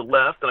base hit to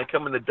left, and I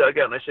come in the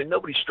dugout and I say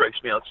nobody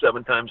strikes me out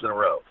 7 times in a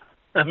row,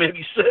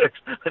 maybe 6,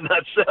 but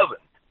not 7.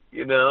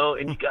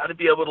 And you got to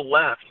be able to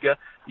laugh. You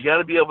got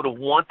to be able to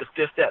want the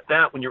 5th at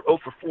bat when you're 0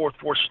 for 4 with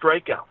 4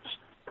 strikeouts,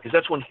 because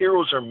that's when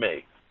heroes are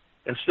made.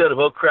 Instead of,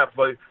 oh crap,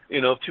 if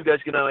 2 guys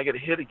get out, I got to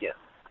hit again.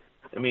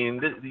 I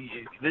mean,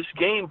 this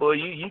game, boy,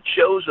 you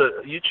chose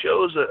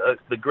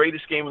the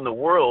greatest game in the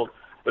world,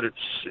 but it's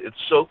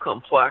so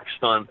complex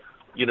but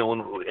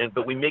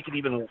we make it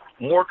even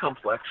more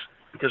complex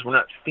because we're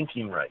not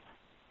thinking right.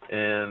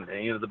 And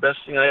the best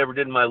thing I ever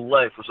did in my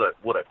life was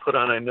what I put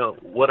on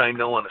what I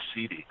know on a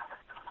CD.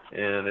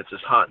 And it's as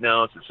hot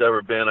now as it's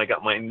ever been. I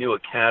got my new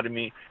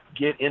academy.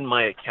 Get in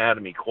my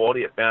academy,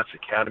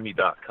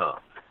 qualityatbatsacademy.com.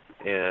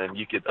 And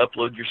you could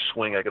upload your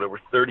swing. I got over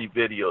 30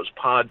 videos,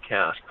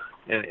 podcasts,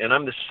 and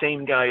I'm the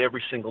same guy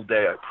every single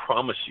day, I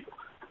promise you.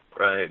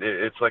 Right?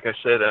 It's like I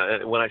said,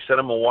 when I said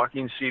I'm a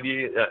walking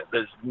CD,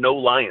 there's no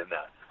lie in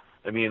that.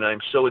 I mean, I'm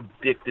so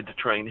addicted to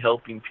trying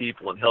helping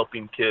people and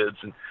helping kids,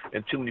 and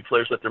too many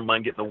players let their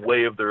mind get in the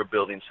way of their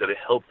ability instead of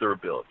help their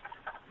ability.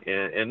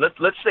 And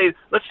let's say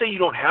you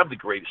don't have the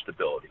greatest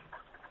ability.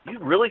 You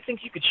really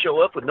think you could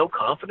show up with no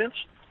confidence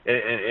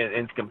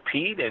and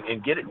compete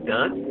and get it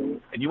done?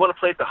 And you want to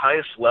play at the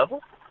highest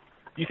level?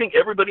 You think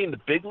everybody in the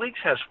big leagues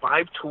has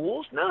 5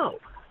 tools? No.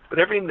 But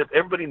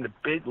everybody in the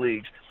big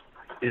leagues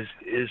is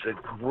a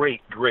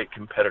great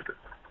competitor.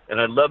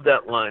 And I love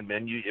that line,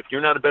 man. If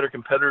you're not a better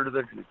competitor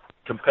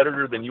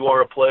than you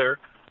are a player,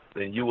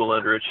 then you will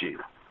underachieve.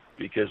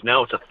 Because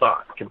now it's a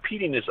thought.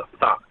 Competing is a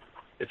thought.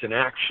 It's an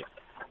action.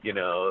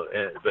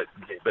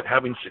 But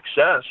having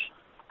success,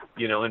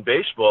 in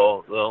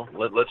baseball, well,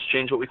 let's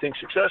change what we think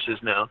success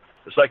is now.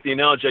 It's like the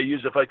analogy I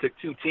use. If I took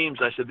 2 teams,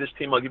 I said, this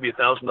team I'll give you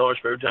 $1,000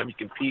 for every time you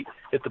compete,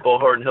 hit the ball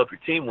hard, and help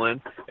your team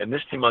win. And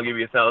this team I'll give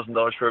you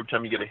 $1,000 for every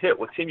time you get a hit.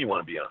 What team you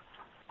want to be on?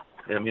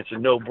 I mean, it's a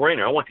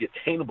no-brainer. I want the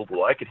attainable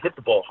ball. I could hit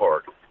the ball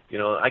hard.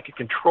 I could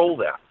control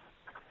that.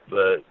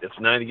 But it's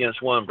 9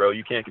 against 1, bro.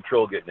 You can't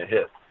control getting a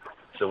hit.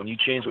 So when you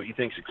change what you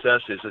think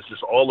success is, it's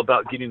just all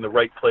about getting the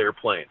right player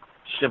playing.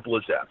 Simple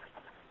as that.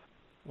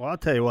 Well, I'll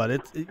tell you what,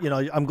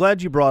 I'm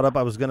glad you brought up.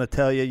 I was going to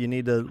tell you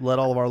need to let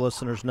all of our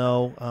listeners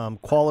know.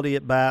 Quality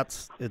at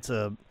Bats, it's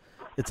an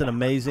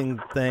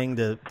amazing thing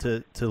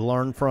to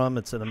learn from.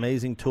 It's an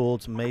amazing tool.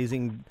 It's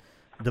amazing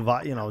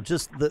device.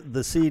 Just the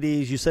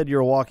CDs. You said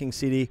you're a walking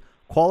CD.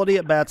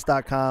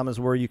 QualityAtBats.com is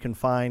where you can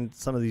find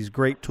some of these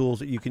great tools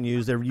that you can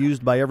use. They're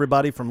used by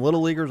everybody from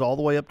little leaguers all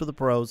the way up to the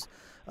pros.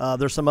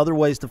 There's some other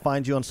ways to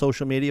find you on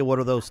social media. What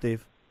are those,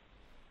 Steve?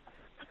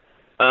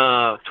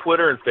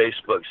 Twitter and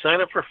Facebook.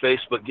 Sign up for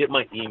Facebook. Get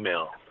my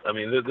email. I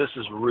mean, this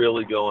is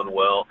really going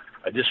well.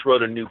 I just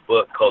wrote a new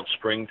book called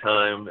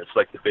Springtime. It's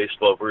like the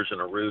baseball version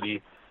of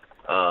Rudy.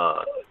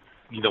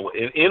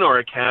 In our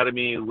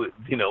academy,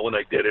 when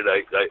I did it,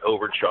 I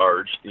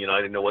overcharged. I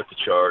didn't know what to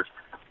charge.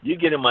 You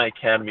get in my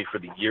academy for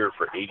the year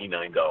for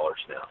 $89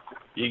 now.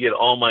 You get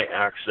all my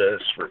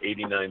access for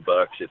 $89.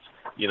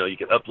 You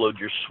can upload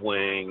your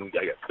swing.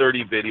 I got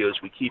 30 videos.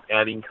 We keep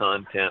adding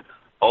content,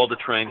 all to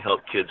try and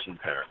help kids and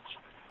parents.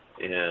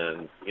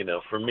 And,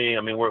 for me,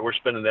 we're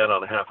spending that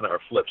on a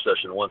half-an-hour flip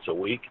session once a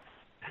week.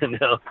 And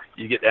now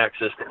you get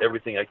access to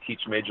everything I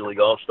teach Major League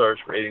All-Stars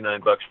for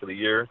 $89 for the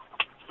year.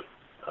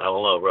 I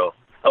don't know, bro.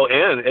 Oh,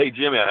 and, hey,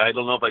 Jimmy, I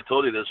don't know if I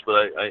told you this, but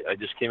I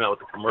just came out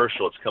with a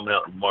commercial. It's coming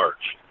out in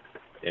March.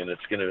 And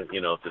it's going to,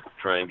 to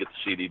try and get the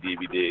CD,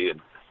 DVD,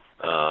 and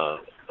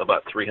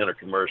about 300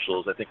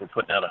 commercials. I think we're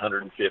putting out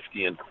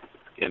 150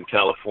 in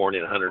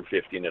California and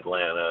 150 in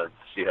Atlanta.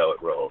 See how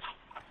it rolls.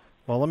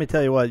 Well, let me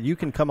tell you what, you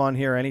can come on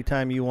here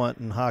anytime you want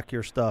and hawk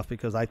your stuff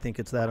because I think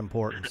it's that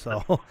important.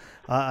 So,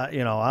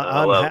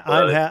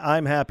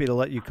 I'm happy to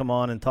let you come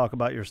on and talk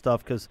about your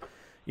stuff because,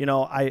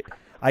 I'm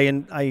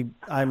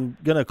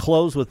going to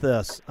close with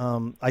this.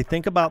 I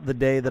think about the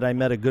day that I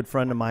met a good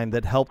friend of mine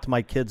that helped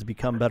my kids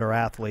become better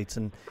athletes,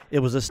 and it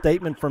was a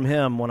statement from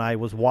him when I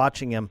was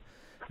watching him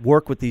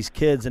work with these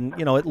kids, and,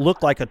 it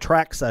looked like a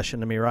track session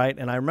to me, right?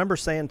 And I remember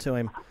saying to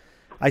him,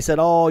 I said,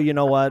 oh, you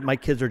know what, my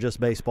kids are just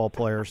baseball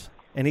players.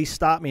 And he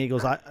stopped me. He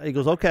goes,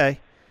 okay.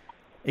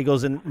 He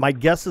goes, and my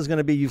guess is going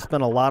to be you've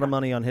spent a lot of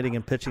money on hitting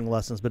and pitching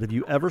lessons, but have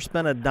you ever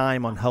spent a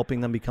dime on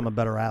helping them become a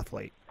better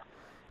athlete?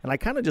 And I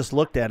kind of just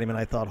looked at him and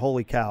I thought,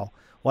 holy cow.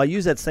 Well, I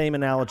use that same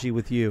analogy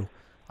with you.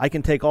 I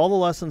can take all the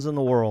lessons in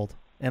the world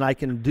and I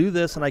can do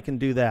this and I can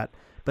do that.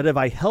 But if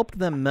I helped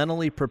them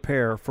mentally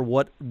prepare for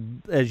what,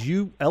 as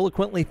you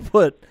eloquently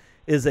put,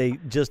 is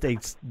just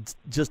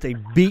a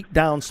beat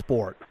down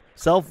sport.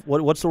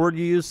 What's the word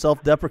you use?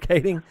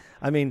 Self-deprecating?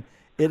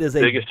 It is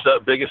biggest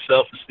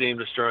self-esteem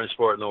destroying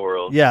sport in the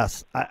world.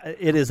 Yes,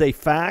 it is a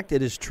fact.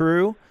 It is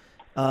true.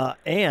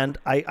 And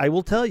I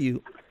will tell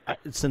you,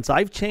 since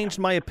I've changed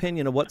my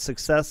opinion of what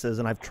success is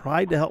and I've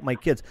tried to help my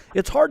kids,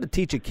 it's hard to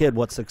teach a kid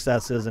what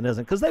success is and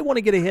isn't because they want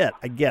to get a hit.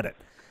 I get it.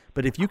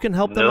 But if you can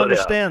help them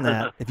understand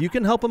that, if you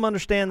can help them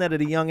understand that at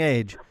a young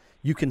age,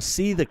 you can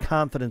see the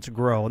confidence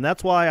grow. And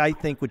that's why I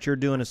think what you're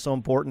doing is so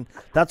important.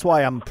 That's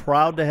why I'm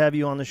proud to have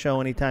you on the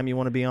show anytime you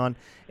want to be on.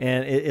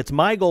 And it's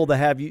my goal to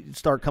have you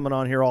start coming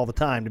on here all the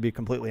time, to be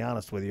completely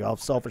honest with you. I'll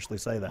selfishly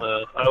say that.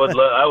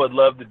 I would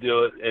love to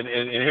do it. And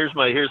here's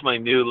my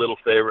new little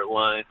favorite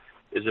line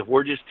is if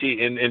we're just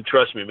and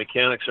trust me,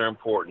 mechanics are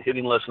important.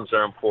 Hitting lessons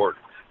are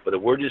important. But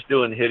if we're just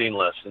doing hitting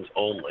lessons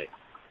only,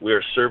 we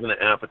are serving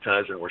the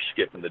appetizer and we're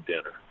skipping the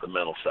dinner, the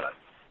mental side.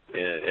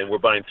 And we're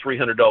buying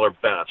 $300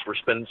 bats. We're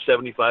spending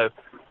 $75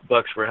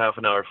 for a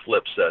half-an-hour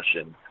flip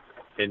session,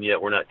 and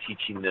yet we're not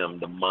teaching them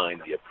the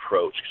mind, the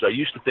approach. Because I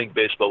used to think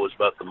baseball was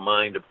about the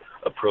mind,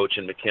 approach,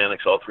 and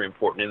mechanics, all three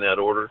important in that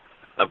order.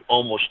 I've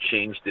almost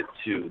changed it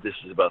to this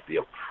is about the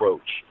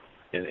approach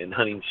and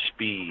hunting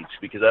speeds,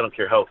 because I don't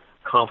care how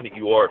confident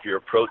you are. If your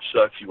approach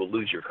sucks, you will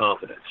lose your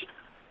confidence.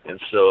 And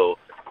so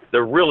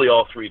they're really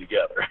all three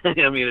together.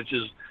 It's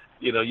just,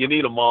 you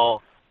need them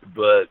all,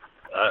 but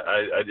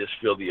I just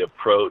feel the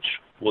approach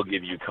will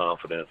give you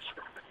confidence.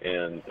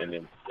 And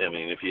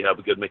if you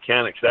have good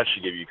mechanics, that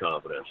should give you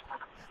confidence.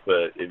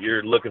 But if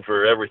you're looking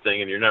for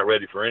everything and you're not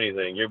ready for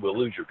anything, you will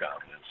lose your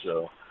confidence.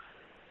 So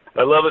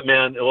I love it,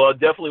 man. Well, I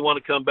definitely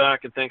want to come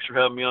back, and thanks for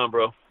having me on,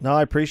 bro. No,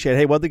 I appreciate it.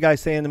 Hey, what'd the guy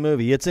say in the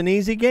movie? It's an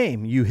easy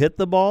game. You hit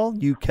the ball,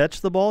 you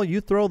catch the ball, you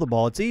throw the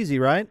ball. It's easy,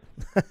 right?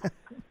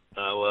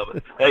 I love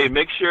it. Hey,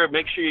 make sure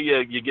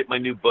you get my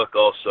new book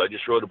also. I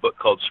just wrote a book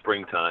called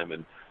Springtime,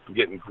 and I'm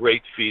getting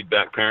great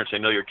feedback. Parents, I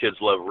know your kids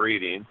love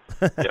reading.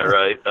 Yeah,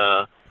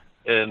 right.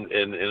 And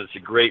it's a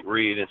great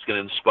read. It's going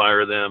to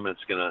inspire them.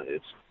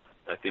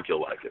 I think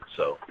you'll like it.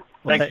 So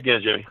thanks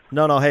again, Jimmy.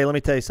 No. Hey, let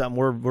me tell you something.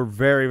 We're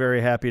very,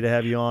 very happy to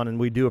have you on, and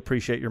we do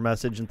appreciate your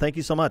message. And thank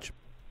you so much.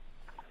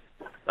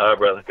 All right,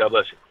 brother. God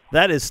bless you.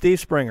 That is Steve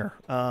Springer,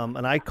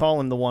 and I call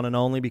him the one and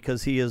only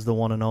because he is the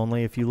one and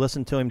only. If you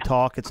listen to him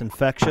talk, it's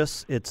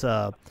infectious. It's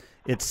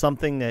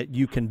something that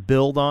you can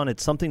build on.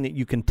 It's something that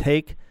you can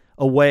take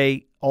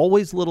away,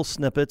 always little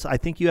snippets. I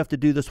think you have to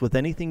do this with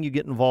anything you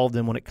get involved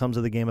in when it comes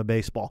to the game of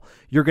baseball.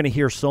 You're going to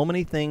hear so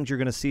many things. You're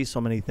going to see so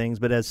many things.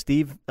 But as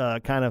Steve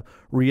kind of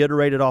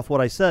reiterated off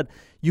what I said,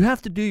 you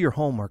have to do your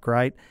homework,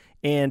 right?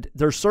 And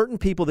there's certain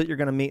people that you're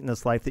going to meet in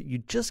this life that you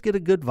just get a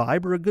good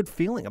vibe or a good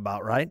feeling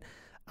about, right?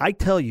 I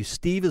tell you,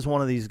 Steve is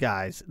one of these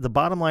guys. The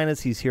bottom line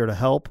is he's here to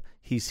help.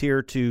 He's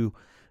here to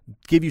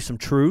give you some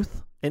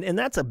truth. And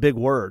that's a big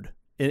word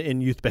in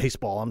youth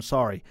baseball. I'm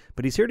sorry.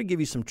 But he's here to give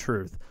you some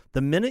truth.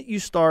 The minute you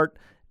start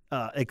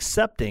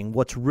accepting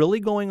what's really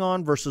going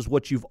on versus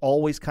what you've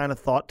always kind of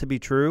thought to be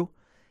true,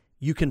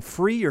 you can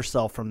free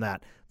yourself from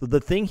that. The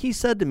thing he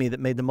said to me that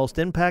made the most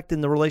impact in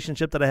the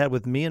relationship that I had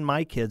with me and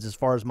my kids as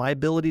far as my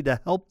ability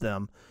to help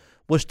them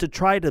was to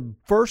try to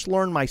first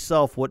learn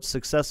myself what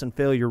success and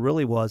failure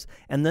really was,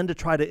 and then to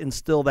try to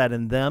instill that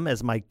in them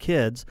as my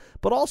kids,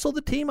 but also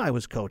the team I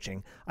was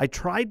coaching. I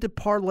tried to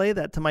parlay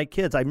that to my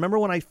kids. I remember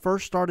when I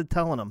first started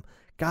telling them,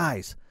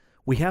 guys,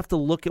 we have to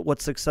look at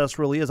what success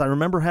really is. I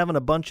remember having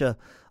a bunch of,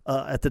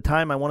 at the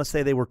time, I want to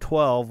say they were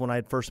 12 when I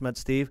had first met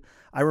Steve.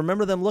 I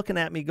remember them looking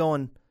at me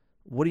going,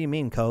 What do you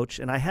mean, Coach?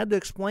 And I had to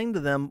explain to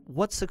them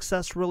what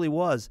success really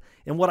was.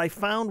 And what I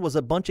found was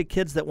a bunch of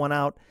kids that went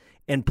out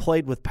and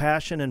played with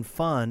passion and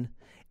fun,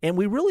 and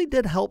we really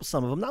did help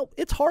some of them. Now,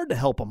 it's hard to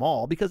help them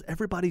all because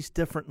everybody's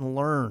different and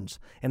learns,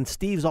 and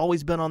Steve's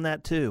always been on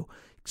that too.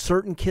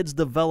 Certain kids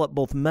develop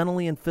both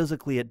mentally and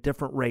physically at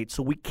different rates,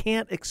 so we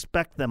can't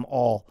expect them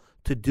all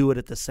to do it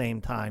at the same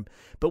time.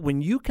 But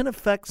when you can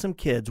affect some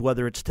kids,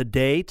 whether it's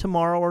today,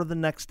 tomorrow, or the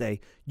next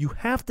day, you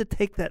have to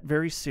take that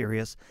very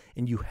serious,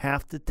 and you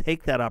have to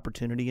take that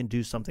opportunity and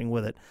do something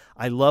with it.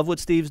 I love what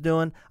Steve's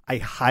doing. I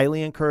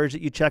highly encourage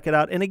that you check it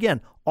out. And again,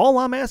 all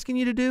I'm asking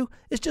you to do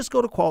is just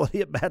go to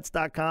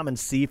qualityatbats.com and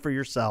see for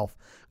yourself.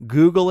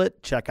 Google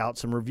it, check out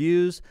some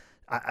reviews.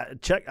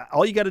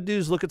 All you got to do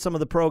is look at some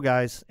of the pro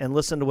guys and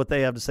listen to what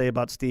they have to say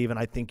about Steve, and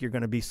I think you're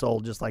going to be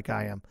sold just like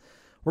I am.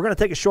 We're going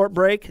to take a short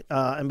break,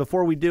 and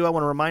before we do, I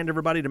want to remind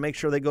everybody to make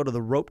sure they go to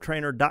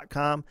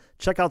theropetrainer.com.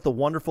 Check out the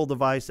wonderful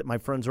device that my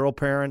friends Earl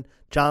Perrin,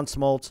 John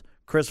Smoltz,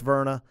 Chris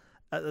Verna,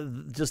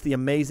 just the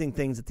amazing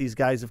things that these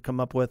guys have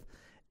come up with.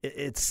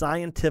 It's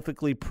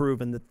scientifically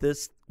proven that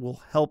this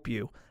will help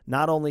you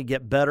not only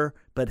get better,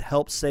 but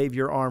help save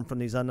your arm from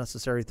these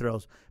unnecessary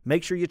throws.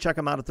 Make sure you check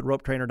them out at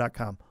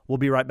theropetrainer.com. We'll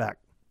be right back.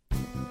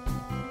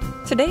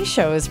 Today's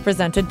show is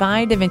presented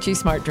by DaVinci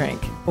Smart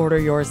Drink. Order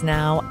yours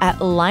now at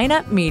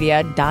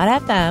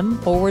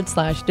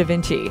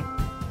lineupmedia.fm/DaVinci.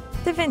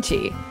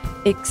 DaVinci,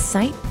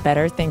 excite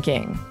better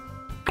thinking.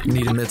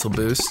 Need a mental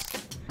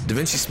boost?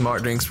 DaVinci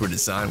Smart Drinks were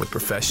designed with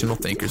professional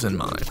thinkers in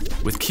mind.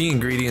 With key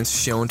ingredients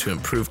shown to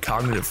improve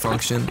cognitive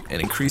function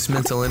and increase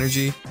mental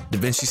energy,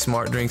 DaVinci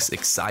Smart Drinks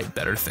excite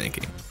better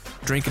thinking.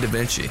 Drink a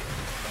DaVinci.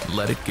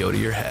 Let it go to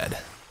your head.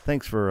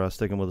 Thanks for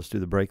sticking with us through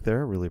the break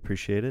there. Really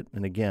appreciate it.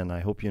 And again, I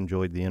hope you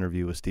enjoyed the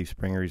interview with Steve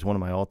Springer. He's one of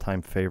my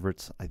all-time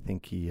favorites. I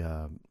think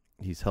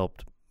he's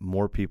helped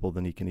more people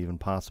than he can even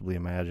possibly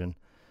imagine.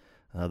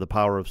 The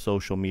power of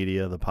social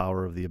media, the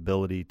power of the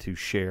ability to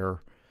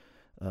share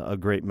a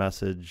great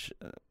message,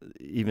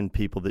 even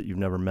people that you've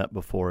never met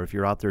before. If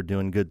you're out there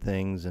doing good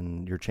things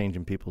and you're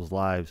changing people's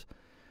lives,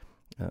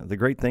 the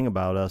great thing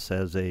about us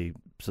as a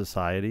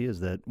society is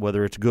that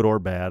whether it's good or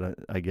bad,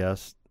 I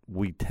guess,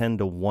 we tend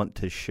to want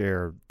to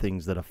share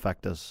things that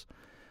affect us.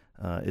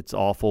 It's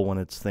awful when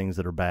it's things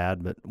that are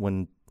bad, but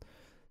when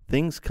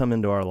things come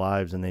into our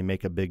lives and they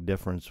make a big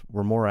difference,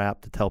 we're more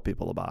apt to tell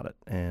people about it.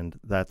 And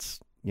that's,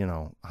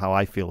 how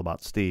I feel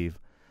about Steve.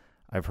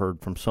 I've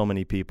heard from so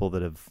many people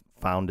that have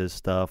found his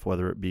stuff,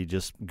 whether it be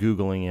just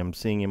Googling him,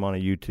 seeing him on a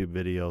YouTube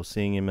video,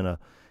 seeing him in a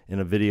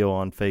video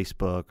on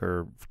Facebook,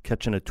 or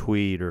catching a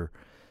tweet, or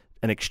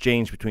an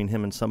exchange between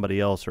him and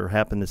somebody else, or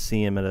happen to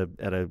see him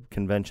at a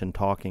convention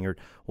talking, or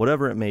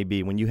whatever it may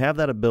be. When you have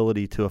that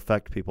ability to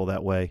affect people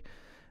that way,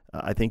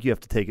 I think you have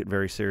to take it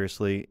very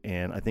seriously,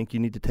 and I think you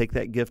need to take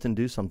that gift and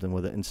do something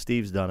with it, and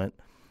Steve's done it.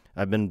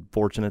 I've been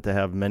fortunate to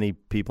have many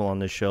people on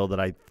this show that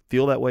I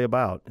feel that way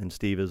about, and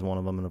Steve is one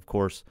of them. And of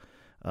course,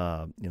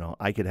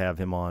 I could have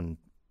him on,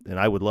 and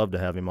I would love to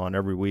have him on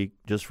every week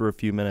just for a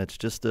few minutes,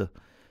 just to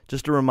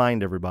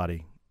remind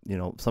everybody,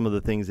 some of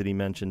the things that he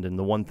mentioned. And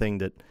the one thing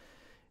that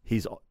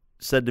he's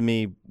said to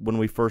me when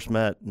we first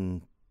met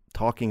and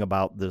talking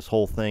about this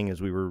whole thing,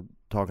 as we were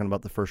talking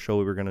about the first show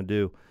we were going to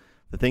do,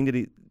 the thing that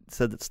he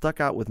said that stuck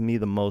out with me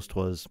the most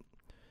was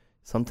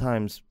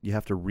sometimes you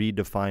have to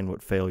redefine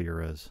what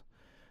failure is.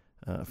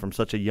 From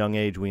such a young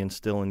age, we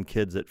instill in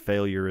kids that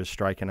failure is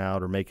striking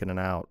out or making an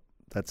out.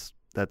 That's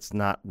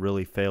not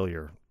really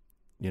failure,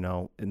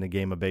 in the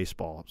game of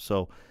baseball.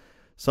 So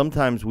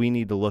sometimes we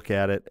need to look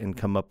at it and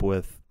come up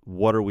with,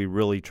 what are we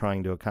really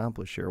trying to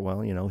accomplish here? Well,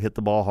 hit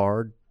the ball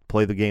hard,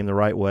 play the game the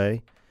right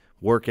way,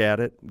 work at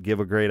it, give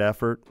a great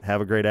effort,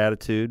 have a great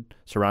attitude,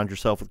 surround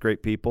yourself with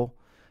great people.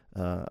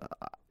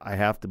 I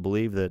have to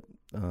believe that,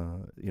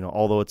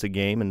 although it's a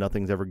game and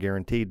nothing's ever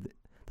guaranteed,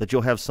 that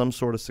you'll have some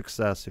sort of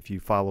success if you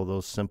follow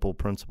those simple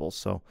principles.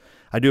 So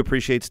I do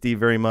appreciate Steve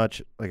very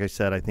much. Like I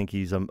said, I think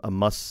he's a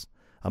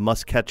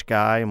must-catch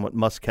guy, and what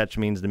must-catch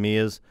means to me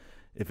is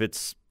if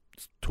it's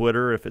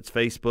Twitter, if it's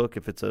Facebook,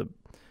 if it's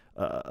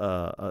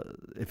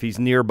if he's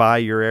nearby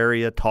your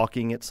area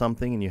talking at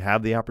something and you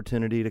have the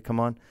opportunity to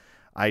come on,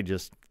 I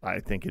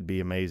think it'd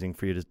be amazing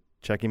for you to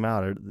check him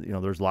out.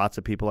 There's lots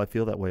of people I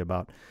feel that way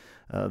about.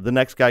 The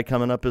next guy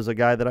coming up is a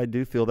guy that I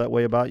do feel that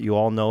way about. You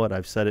all know it.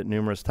 I've said it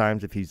numerous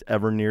times. If he's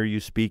ever near you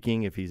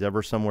speaking, if he's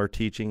ever somewhere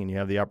teaching and you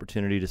have the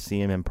opportunity to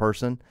see him in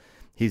person,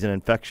 he's an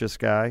infectious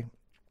guy.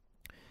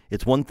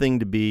 It's one thing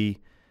to be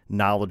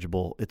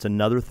knowledgeable. It's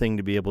another thing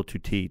to be able to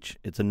teach.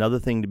 It's another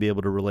thing to be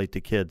able to relate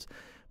to kids.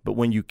 But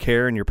when you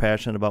care and you're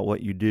passionate about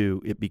what you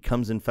do, it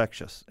becomes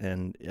infectious.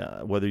 And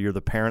whether you're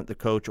the parent, the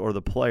coach, or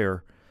the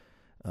player,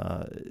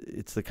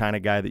 it's the kind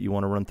of guy that you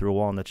want to run through a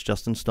wall. And that's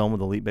Justin Stone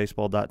with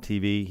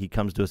EliteBaseball.tv. He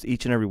comes to us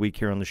each and every week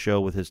here on the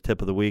show with his tip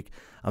of the week.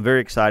 I'm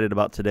very excited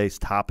about today's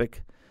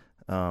topic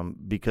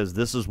because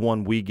this is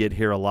one we get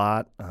here a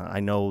lot. I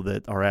know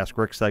that our Ask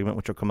Rick segment,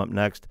 which will come up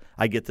next,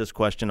 I get this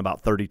question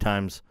about 30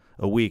 times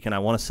a week. And I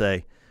want to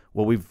say,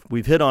 well,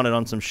 we've hit on it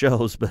on some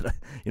shows, but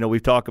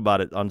we've talked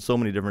about it on so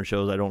many different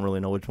shows. I don't really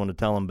know which one to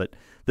tell them, but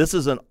this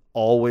is an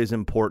always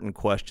important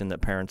question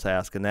that parents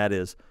ask, and that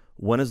is,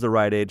 when is the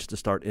right age to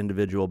start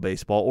individual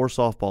baseball or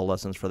softball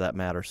lessons for that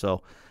matter?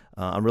 So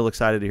I'm real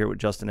excited to hear what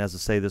Justin has to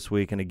say this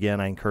week. And again,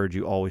 I encourage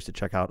you always to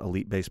check out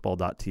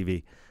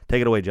elitebaseball.tv.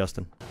 Take it away,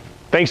 Justin.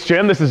 Thanks,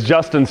 Jim. This is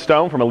Justin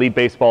Stone from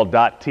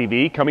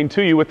elitebaseball.tv coming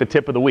to you with the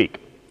tip of the week.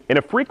 And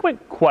a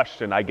frequent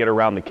question I get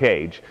around the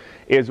cage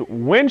is,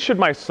 when should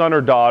my son or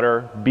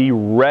daughter be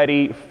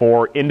ready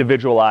for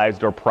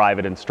individualized or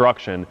private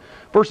instruction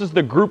versus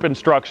the group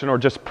instruction or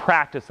just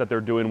practice that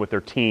they're doing with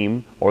their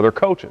team or their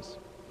coaches?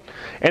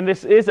 And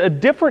this is a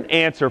different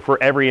answer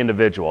for every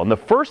individual. And the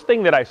first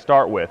thing that I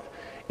start with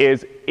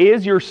is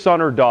your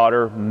son or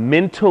daughter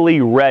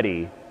mentally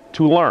ready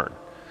to learn?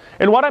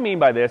 And what I mean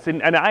by this,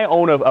 and I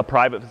own a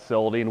private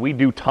facility, and we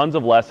do tons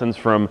of lessons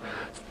from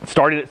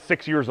starting at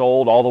 6 years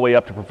old all the way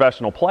up to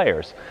professional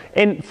players.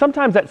 And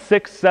sometimes that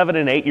 6, 7,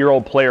 and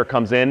 8-year-old player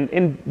comes in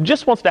and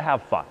just wants to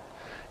have fun.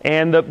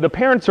 And the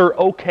parents are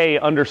okay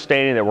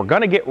understanding that we're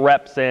going to get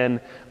reps in,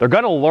 they're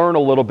going to learn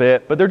a little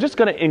bit, but they're just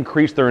going to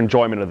increase their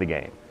enjoyment of the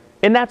game.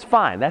 And that's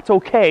fine. That's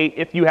okay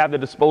if you have the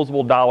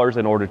disposable dollars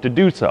in order to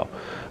do so.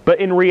 But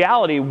in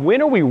reality,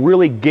 when are we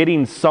really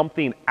getting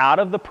something out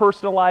of the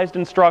personalized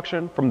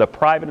instruction from the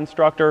private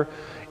instructor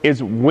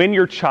is when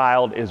your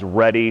child is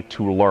ready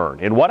to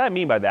learn. And what I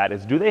mean by that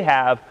is, do they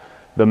have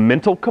the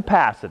mental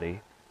capacity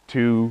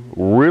to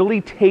really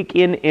take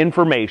in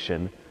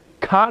information,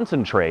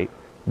 concentrate,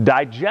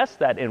 digest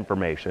that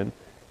information,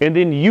 and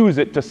then use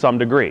it to some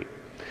degree?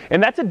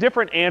 And that's a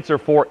different answer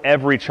for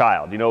every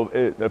child.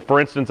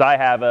 For instance, I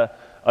have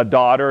a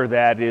daughter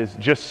that is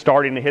just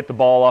starting to hit the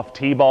ball off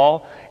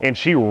T-ball, and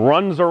she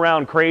runs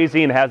around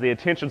crazy and has the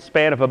attention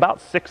span of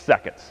about 6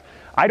 seconds.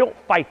 I don't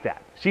fight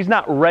that. She's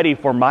not ready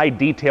for my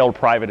detailed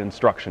private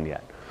instruction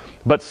yet.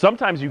 But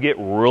sometimes you get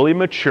really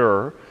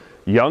mature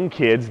young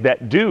kids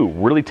that do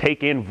really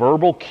take in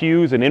verbal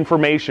cues and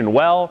information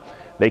well.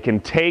 They can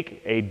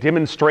take a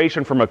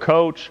demonstration from a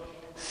coach,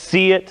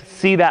 see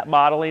that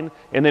modeling,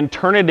 and then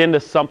turn it into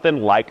something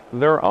like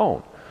their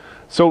own.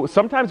 So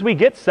sometimes we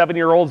get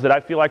 7-year-olds that I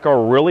feel like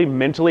are really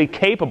mentally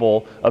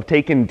capable of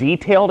taking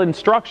detailed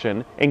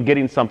instruction and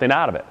getting something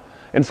out of it.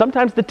 And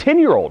sometimes the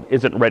 10-year-old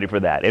isn't ready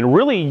for that. And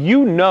really,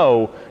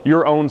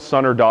 your own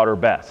son or daughter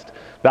best.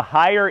 The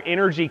higher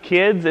energy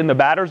kids in the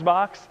batter's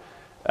box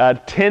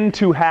tend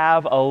to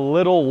have a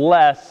little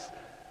less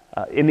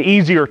an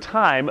easier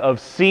time of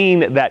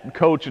seeing that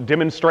coach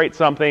demonstrate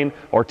something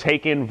or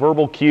take in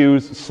verbal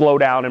cues, slow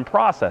down, and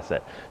process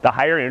it. The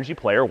higher energy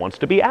player wants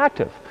to be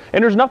active.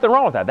 And there's nothing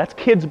wrong with that. That's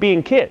kids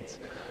being kids.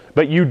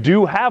 But you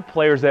do have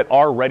players that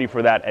are ready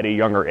for that at a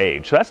younger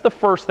age. So that's the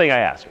first thing I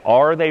ask.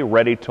 Are they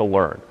ready to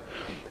learn?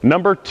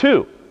 Number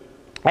 2,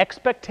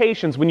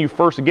 expectations when you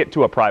first get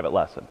to a private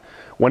lesson.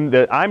 When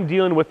I'm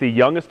dealing with the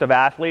youngest of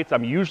athletes,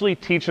 I'm usually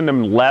teaching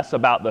them less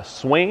about the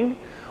swing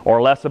or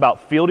less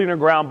about fielding a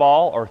ground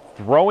ball or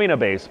throwing a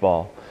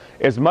baseball,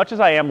 as much as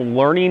I am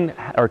learning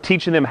or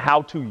teaching them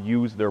how to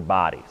use their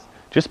bodies.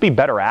 Just be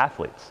better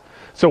athletes.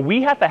 So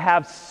we have to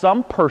have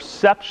some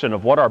perception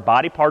of what our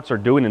body parts are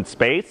doing in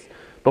space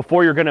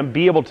before you're going to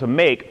be able to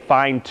make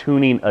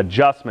fine-tuning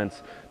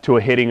adjustments to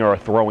a hitting or a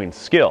throwing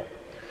skill.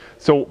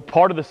 So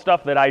part of the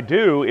stuff that I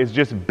do is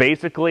just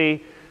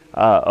basically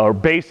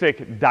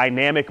basic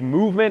dynamic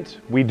movement.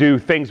 We do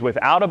things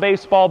without a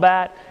baseball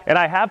bat, and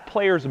I have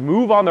players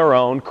move on their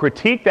own,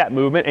 critique that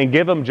movement, and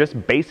give them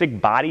just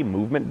basic body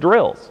movement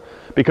drills,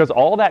 because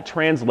all that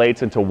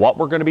translates into what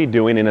we're going to be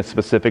doing in a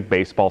specific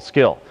baseball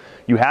skill.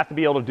 You have to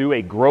be able to do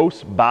a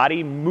gross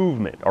body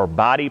movement or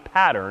body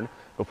pattern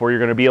before you're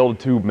going to be able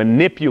to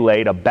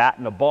manipulate a bat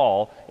and a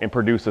ball and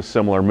produce a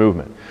similar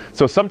movement.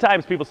 So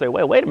sometimes people say,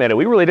 wait a minute,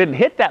 we really didn't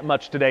hit that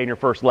much today in your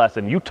first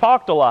lesson. You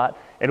talked a lot,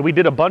 and we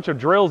did a bunch of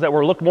drills that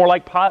looked more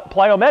like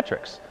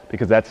plyometrics,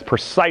 because that's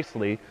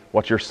precisely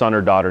what your son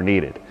or daughter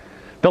needed.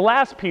 The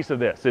last piece of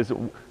this is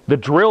the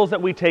drills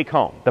that we take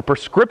home. The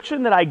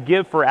prescription that I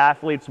give for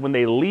athletes when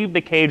they leave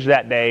the cage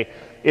that day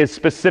is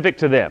specific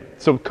to them.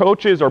 So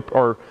coaches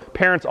or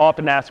parents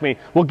often ask me,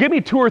 well, give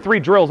me 2 or 3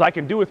 drills I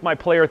can do with my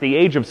player at the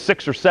age of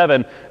 6 or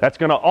 7 that's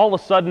going to all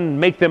of a sudden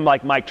make them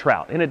like Mike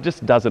Trout. And it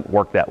just doesn't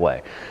work that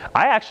way.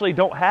 I actually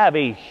don't have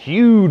a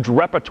huge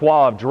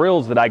repertoire of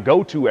drills that I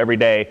go to every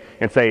day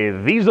and say,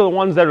 these are the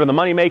ones that are the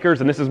money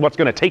makers and this is what's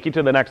going to take you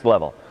to the next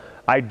level.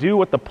 I do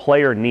what the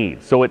player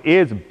needs. So it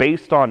is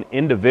based on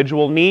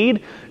individual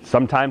need.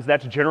 Sometimes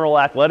that's general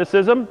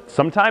athleticism.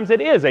 Sometimes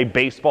it is a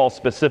baseball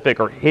specific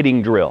or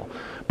hitting drill.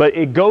 But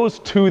it goes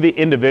to the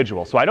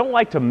individual. So I don't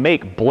like to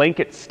make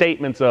blanket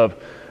statements of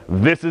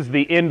this is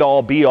the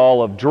end-all,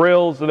 be-all of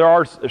drills. There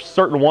are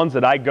certain ones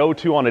that I go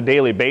to on a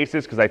daily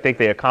basis because I think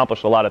they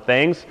accomplish a lot of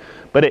things.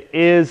 But it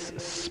is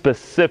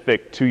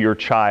specific to your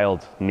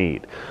child's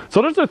need.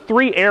 So those are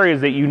 3 areas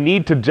that you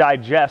need to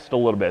digest a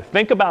little bit.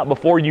 Think about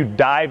before you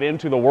dive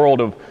into the world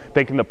of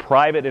thinking the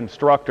private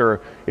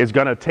instructor is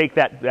going to take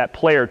that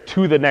player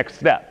to the next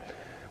step.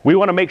 We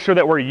want to make sure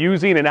that we're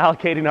using and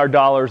allocating our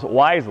dollars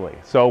wisely.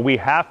 So we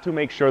have to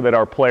make sure that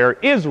our player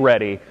is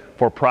ready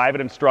for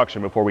private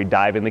instruction before we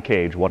dive in the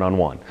cage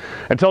one-on-one.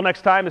 Until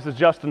next time, this is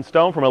Justin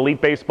Stone from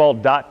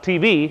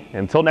EliteBaseball.tv.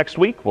 Until next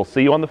week, we'll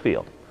see you on the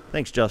field.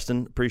 Thanks,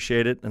 Justin.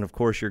 Appreciate it. And, of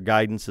course, your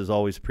guidance is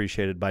always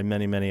appreciated by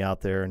many, many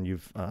out there, and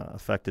you've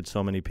affected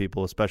so many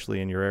people,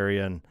 especially in your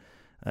area. And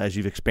as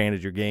you've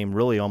expanded your game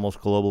really almost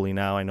globally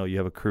now, I know you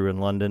have a crew in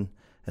London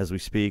as we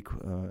speak,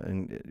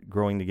 and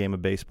growing the game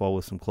of baseball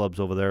with some clubs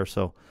over there.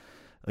 So,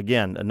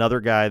 again, another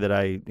guy that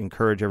I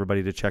encourage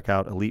everybody to check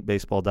out,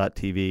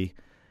 EliteBaseball.tv.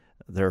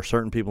 There are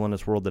certain people in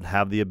this world that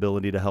have the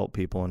ability to help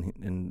people,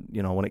 and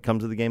you know, when it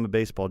comes to the game of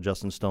baseball,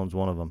 Justin Stone's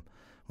one of them.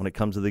 When it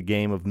comes to the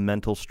game of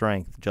mental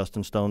strength,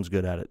 Justin Stone's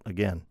good at it.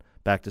 Again,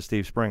 back to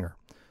Steve Springer.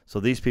 So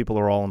these people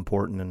are all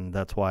important, and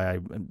that's why I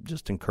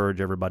just encourage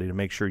everybody to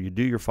make sure you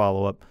do your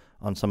follow-up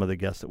on some of the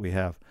guests that we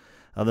have.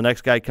 The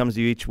next guy comes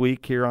to you each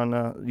week here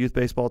on Youth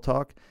Baseball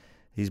Talk.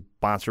 He's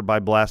sponsored by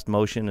Blast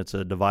Motion. It's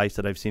a device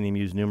that I've seen him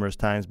use numerous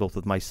times, both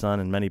with my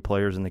son and many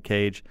players in the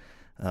cage.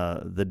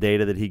 The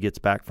data that he gets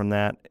back from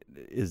that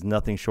is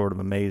nothing short of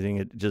amazing.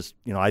 It just,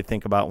 you know, I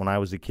think about when I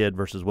was a kid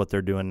versus what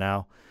they're doing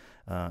now.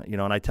 You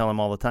know, and I tell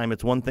him all the time,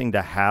 it's one thing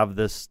to have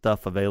this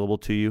stuff available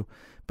to you,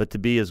 but to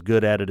be as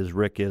good at it as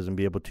Rick is and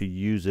be able to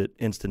use it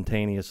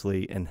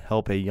instantaneously and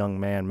help a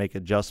young man make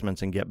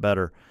adjustments and get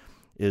better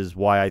is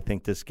why I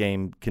think this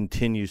game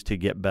continues to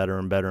get better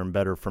and better and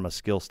better from a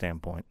skill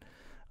standpoint.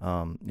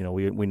 You know,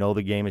 we know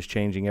the game is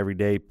changing every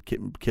day.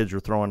 Kids are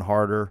throwing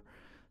harder.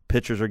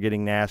 Pitchers are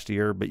getting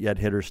nastier, but yet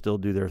hitters still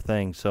do their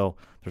thing. So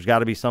there's got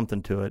to be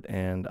something to it,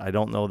 and I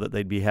don't know that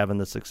they'd be having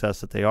the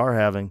success that they are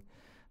having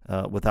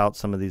without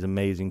some of these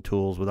amazing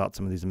tools, without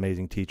some of these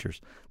amazing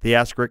teachers. The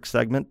Ask Rick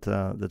segment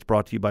that's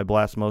brought to you by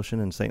Blast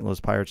Motion and St.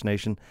 Louis Pirates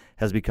Nation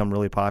has become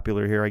really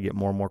popular here. I get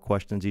more and more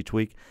questions each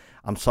week.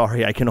 I'm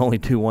sorry I can only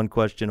do one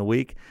question a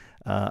week.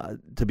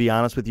 To be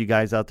honest with you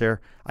guys out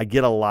there, I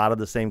get a lot of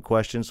the same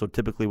questions, so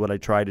typically what I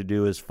try to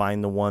do is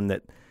find the one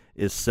that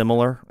is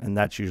similar, and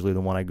that's usually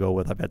the one I go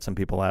with. I've had some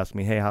people ask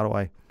me, hey, how do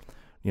I,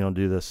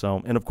 do this?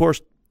 So, and of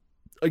course,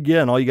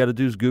 again, all you got to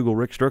do is Google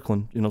Rick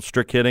Strickland,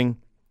 strict hitting,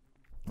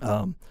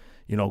 on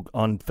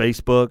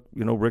Facebook,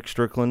 Rick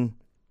Strickland,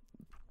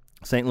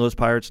 St. Louis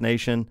Pirates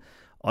Nation.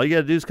 All you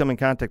got to do is come in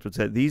contact with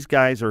that. These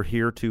guys are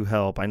here to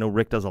help. I know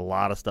Rick does a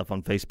lot of stuff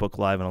on Facebook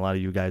Live, and a lot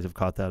of you guys have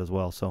caught that as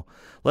well. So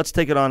let's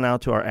take it on now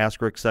to our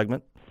Ask Rick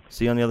segment.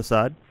 See you on the other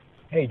side.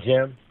 Hey,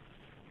 Jim.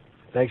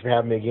 Thanks for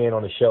having me again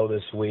on the show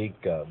this week.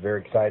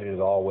 Very excited, as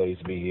always,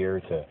 to be here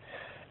to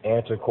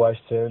answer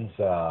questions,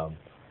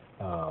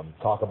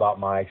 talk about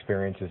my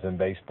experiences in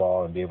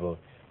baseball, and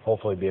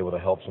hopefully be able to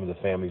help some of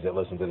the families that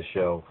listen to the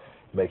show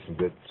make some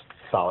good,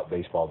 solid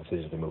baseball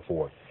decisions to move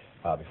forward.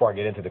 Before I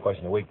get into the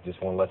question of the week, just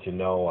want to let you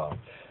know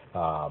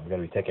I'm going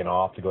to be taking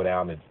off to go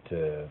down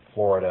to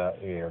Florida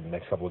here in the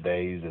next couple of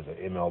days as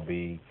an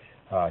MLB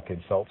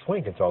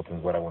swing consultant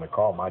is what I want to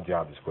call my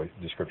job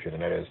description,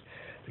 and that is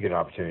to get an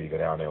opportunity to go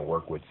down there and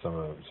work with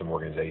some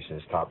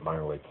organizations, top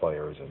minor league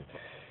players, and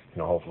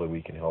hopefully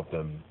we can help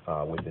them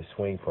with this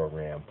swing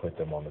program, put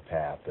them on the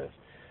path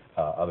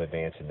of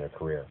advancing their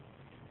career.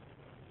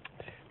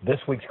 This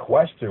week's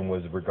question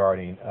was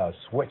regarding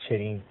switch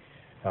hitting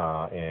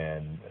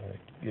and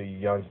a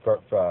young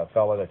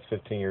fella that's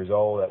 15 years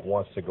old that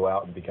wants to go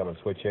out and become a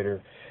switch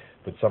hitter,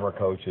 but summer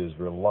coach is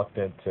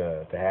reluctant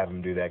to have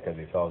him do that because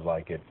he feels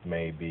like it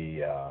may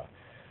be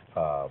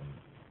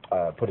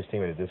put his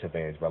team at a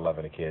disadvantage by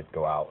letting a kid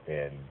go out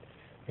and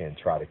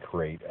try to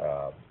create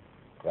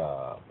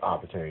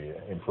opportunity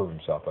to improve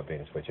himself by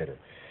being a switch hitter.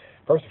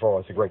 First of all,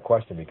 it's a great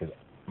question because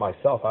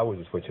myself, I was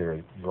a switch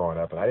hitter growing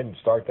up, and I didn't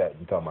start that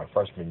until my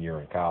freshman year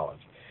in college.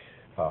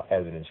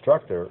 As an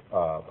instructor,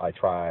 I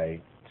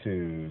try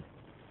to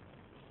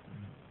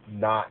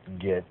not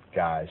get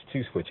guys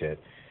to switch hit.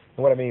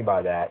 And what I mean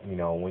by that,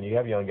 when you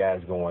have young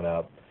guys growing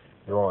up,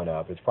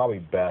 it's probably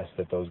best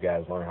that those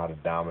guys learn how to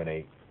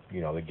dominate,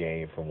 the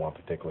game from one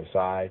particular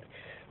side.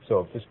 So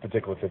if this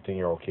particular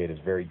 15-year-old kid is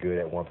very good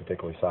at one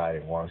particular side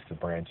and wants to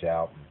branch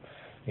out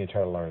and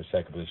try to learn a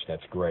second position,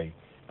 that's great.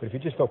 But if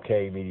you're just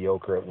okay,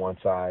 mediocre at one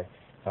side,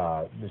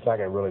 it's not going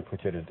to really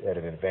put you at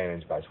an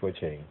advantage by switch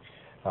hitting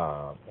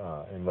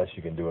unless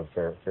you can do it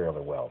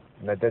fairly well.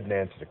 And that doesn't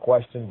answer the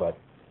question, but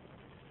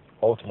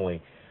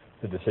ultimately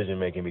the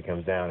decision-making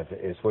becomes down.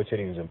 If switch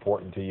hitting is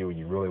important to you and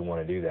you really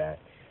want to do that,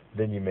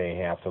 then you may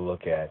have to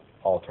look at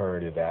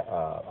alternative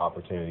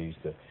opportunities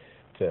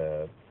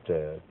to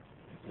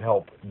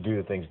help do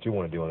the things that you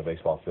want to do on a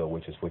baseball field,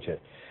 which is switch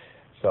hit.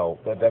 So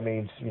that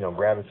means,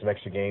 grabbing some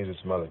extra games with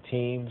some other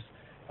teams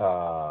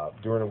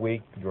during a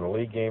week, during a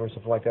league game or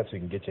something like that, so you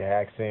can get your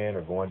hacks in,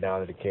 or going down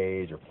to the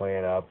cage, or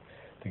playing up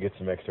to get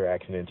some extra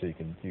action in so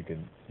you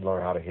can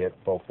learn how to hit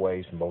both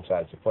ways from both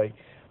sides of the plate.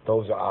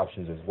 Those are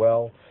options as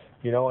well.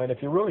 And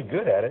if you're really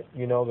good at it,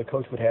 the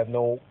coach would have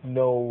no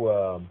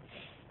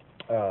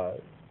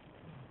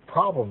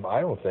problem,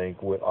 I don't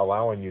think, with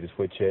allowing you to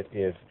switch hit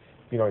if,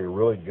 you're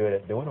really good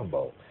at doing them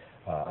both.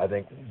 I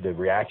think the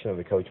reaction of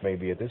the coach may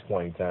be at this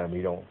point in time,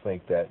 you don't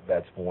think that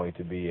that's going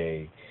to be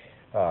a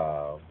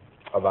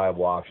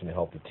viable option to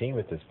help the team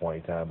at this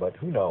point in time. But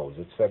who knows?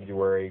 It's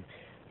February.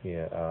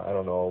 I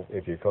don't know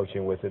if you're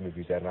coaching with him, if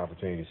he's had an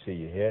opportunity to see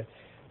you hit.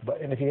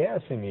 And if he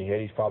has seen you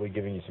hit, he's probably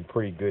giving you some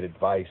pretty good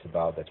advice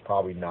about that's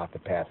probably not the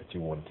path that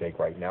you want to take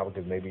right now,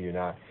 because maybe you're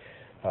not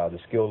the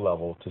skill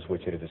level to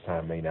switch it at this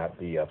time may not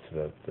be up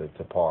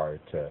to par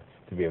to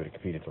be able to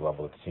compete at the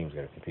level that the team's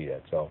going to compete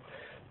at. So,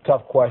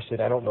 tough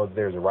question. I don't know that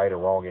there's a right or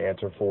wrong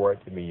answer for it.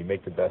 I mean, you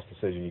make the best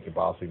decision you can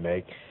possibly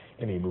make,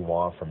 and you move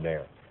on from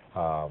there.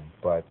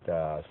 But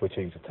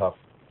switching is a tough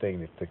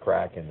thing to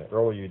crack, and the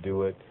earlier you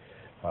do it,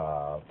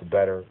 the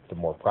better. The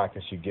more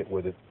practice you get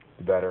with it,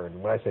 the better.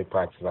 And when I say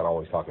practice, I'm not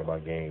always talking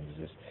about games.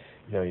 It's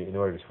just, in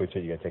order to switch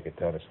it, you got to take a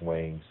ton of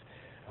swings.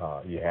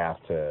 You have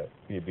to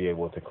be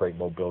able to create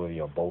mobility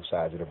on both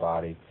sides of the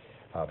body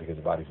because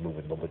the body's moving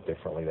a little bit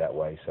differently that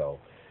way. So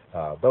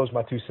those are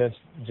my 2 cents,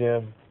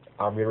 Jim.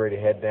 I'm getting ready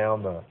to head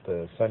down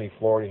to sunny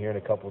Florida here in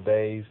a couple of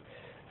days.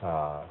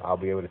 I'll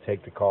be able to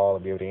take the call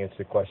and be able to answer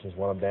the questions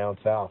when I'm down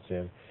south,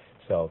 Jim.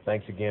 So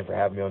thanks again for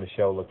having me on the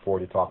show. Look forward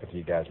to talking to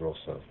you guys real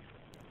soon.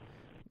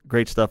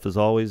 Great stuff as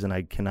always, and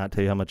I cannot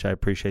tell you how much I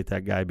appreciate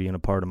that guy being a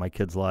part of my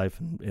kid's life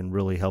and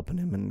really helping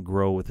him and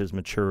grow with his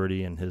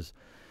maturity and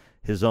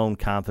his own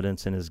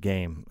confidence in his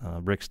game.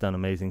 Rick's done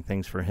amazing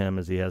things for him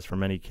as he has for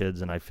many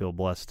kids, and I feel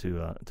blessed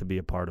to be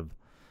a part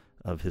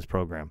of his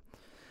program.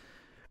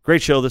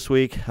 Great show this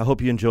week. I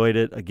hope you enjoyed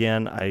it.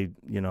 Again,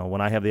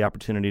 when I have the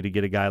opportunity to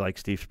get a guy like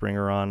Steve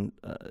Springer on,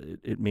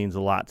 it means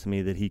a lot to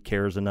me that he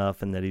cares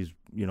enough and that he's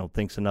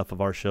thinks enough of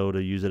our show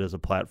to use it as a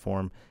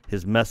platform.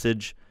 His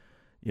message,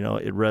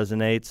 it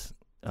resonates,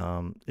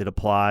 it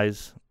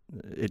applies,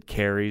 it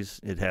carries,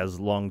 it has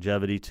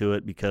longevity to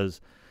it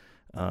because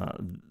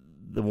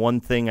the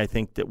one thing I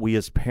think that we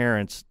as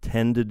parents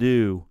tend to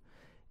do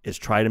is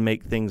try to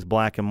make things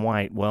black and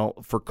white. Well,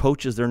 for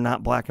coaches, they're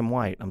not black and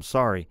white. I'm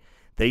sorry.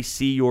 They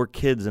see your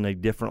kids in a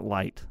different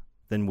light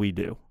than we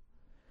do.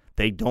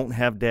 They don't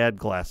have dad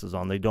glasses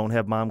on. They don't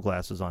have mom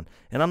glasses on.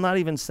 And I'm not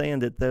even saying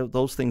that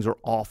those things are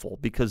awful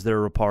because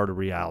they're a part of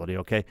reality,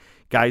 okay?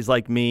 Guys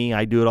like me,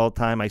 I do it all the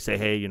time. I say,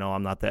 hey,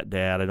 I'm not that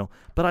dad.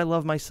 But I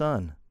love my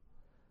son.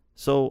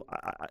 So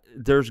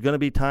there's going to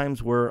be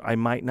times where I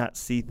might not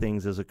see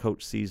things as a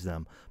coach sees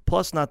them.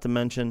 Plus, not to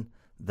mention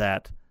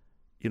that,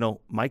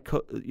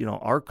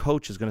 our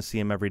coach is going to see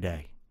him every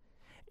day.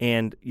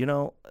 And,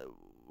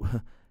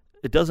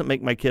 it doesn't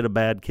make my kid a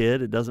bad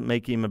kid. It doesn't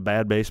make him a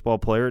bad baseball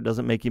player. It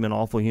doesn't make him an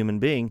awful human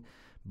being.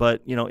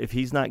 But, if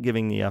he's not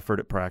giving the effort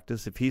at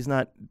practice, if he's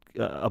not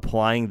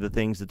applying the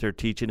things that they're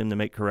teaching him to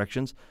make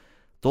corrections,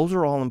 those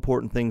are all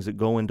important things that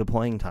go into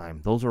playing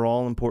time. Those are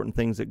all important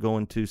things that go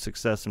into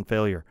success and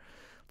failure.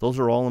 Those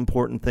are all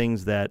important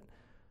things that,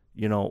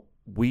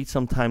 we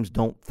sometimes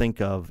don't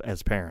think of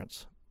as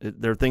parents.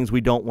 There are things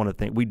we don't want to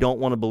think. We don't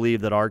want to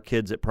believe that our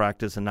kid's at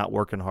practice and not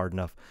working hard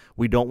enough.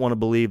 We don't want to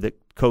believe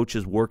that coach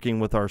is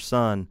working with our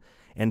son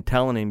and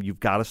telling him,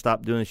 you've got to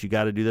stop doing this, you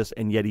got to do this,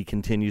 and yet he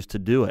continues to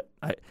do it.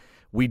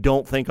 We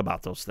don't think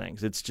about those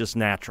things. It's just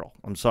natural.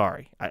 I'm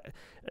sorry. And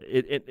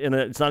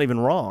it's not even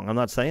wrong. I'm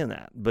not saying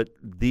that. But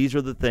these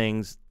are the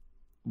things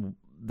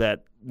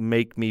that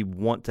make me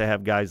want to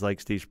have guys like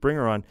Steve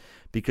Springer on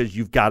because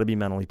you've got to be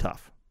mentally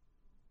tough.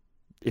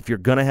 If you're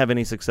going to have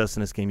any success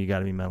in this game, you got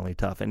to be mentally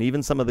tough. And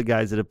even some of the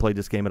guys that have played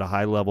this game at a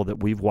high level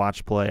that we've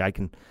watched play,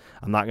 I'm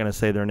not going to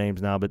say their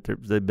names now, but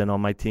they've been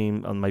on my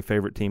team, on my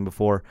favorite team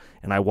before,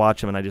 and I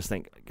watch them and I just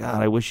think,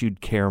 God, I wish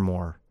you'd care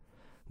more.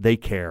 They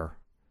care,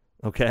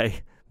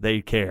 okay?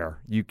 They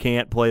care. You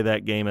can't play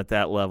that game at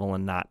that level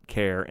and not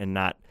care and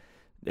not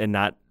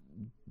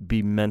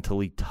be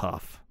mentally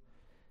tough.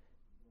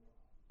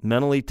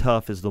 Mentally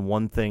tough is the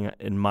one thing,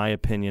 in my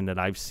opinion, that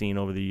I've seen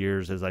over the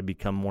years as I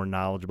become more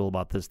knowledgeable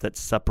about this that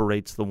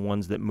separates the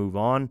ones that move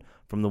on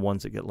from the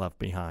ones that get left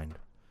behind.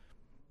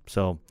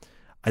 So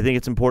I think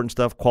it's important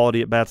stuff.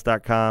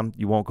 QualityAtBats.com.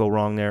 You won't go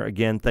wrong there.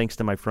 Again, thanks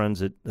to my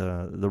friends at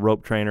the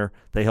Rope Trainer.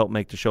 They help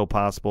make the show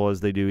possible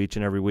as they do each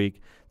and every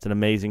week. It's an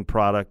amazing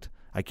product.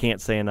 I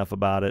can't say enough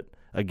about it.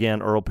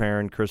 Again, Earl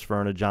Perrin, Chris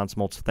Verna, John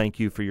Smoltz, thank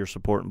you for your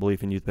support and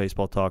belief in Youth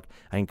Baseball Talk.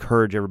 I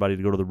encourage everybody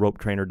to go to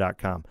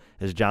theropetrainer.com.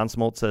 As John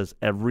Smoltz says,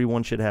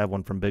 everyone should have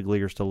one from big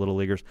leaguers to little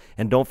leaguers.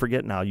 And don't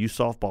forget now, you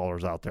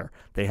softballers out there,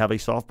 they have a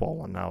softball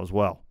one now as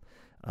well.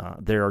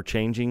 They are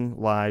changing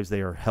lives.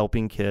 They are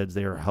helping kids.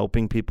 They are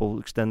helping people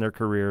extend their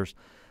careers.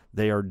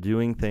 They are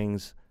doing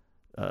things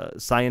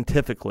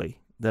scientifically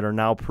that are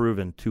now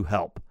proven to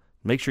help.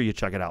 Make sure you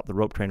check it out,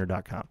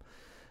 theropetrainer.com.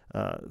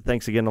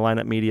 Thanks again to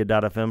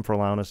lineupmedia.fm for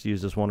allowing us to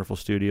use this wonderful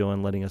studio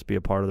and letting us be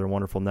a part of their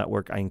wonderful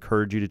network. I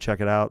encourage you to check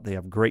it out. They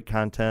have great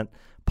content.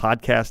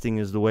 Podcasting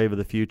is the wave of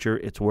the future.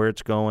 It's where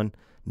it's going.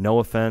 No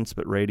offense,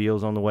 but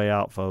radio's on the way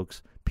out,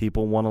 folks.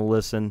 People want to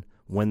listen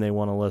when they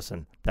want to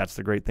listen. That's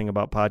the great thing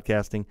about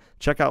podcasting.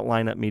 Check out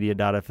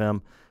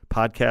lineupmedia.fm.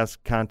 Podcast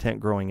content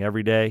growing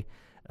every day.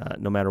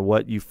 No matter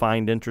what you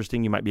find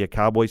interesting, you might be a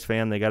Cowboys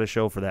fan, they got a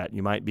show for that.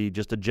 You might be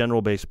just a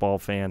general baseball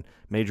fan,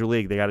 Major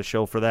League, they got a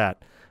show for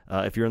that.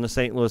 If you're in the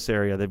St. Louis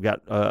area, they've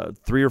got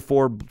 3 or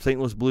 4 St.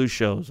 Louis Blues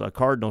shows, a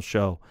Cardinals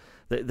show.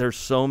 There's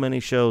so many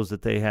shows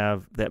that they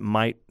have that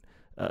might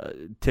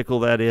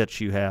tickle that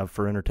itch you have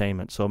for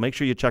entertainment. So make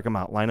sure you check them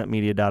out,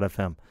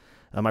 lineupmedia.fm.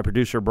 My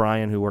producer,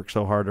 Brian, who works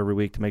so hard every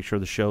week to make sure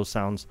the show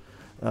sounds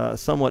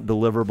somewhat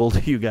deliverable to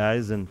you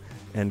guys and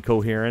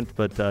coherent,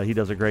 but he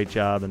does a great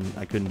job, and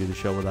I couldn't do the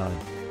show without him.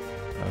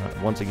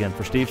 Once again,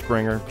 for Steve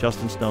Springer,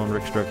 Justin Stone,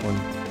 Rick Strickland,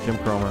 Jim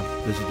Cromer,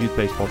 this is Youth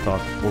Baseball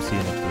Talk. We'll see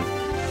you next week.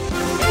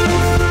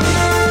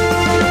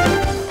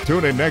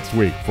 Tune in next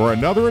week for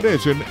another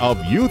edition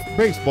of Youth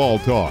Baseball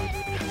Talk.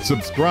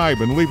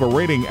 Subscribe and leave a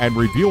rating and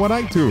review on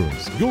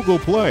iTunes, Google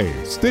Play,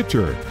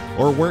 Stitcher,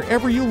 or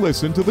wherever you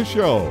listen to the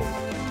show.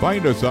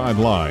 Find us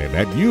online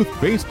at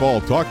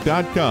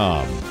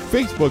youthbaseballtalk.com,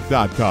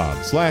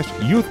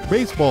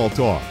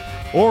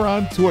 facebook.com/youthbaseballtalk, or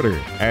on Twitter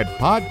at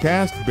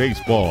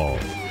podcastbaseball.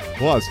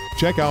 Plus,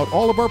 check out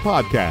all of our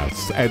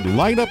podcasts at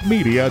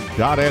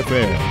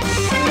lineupmedia.fm.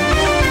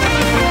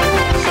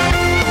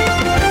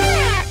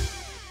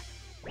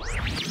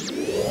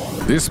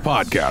 This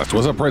podcast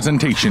was a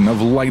presentation of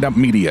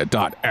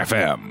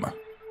lineupmedia.fm.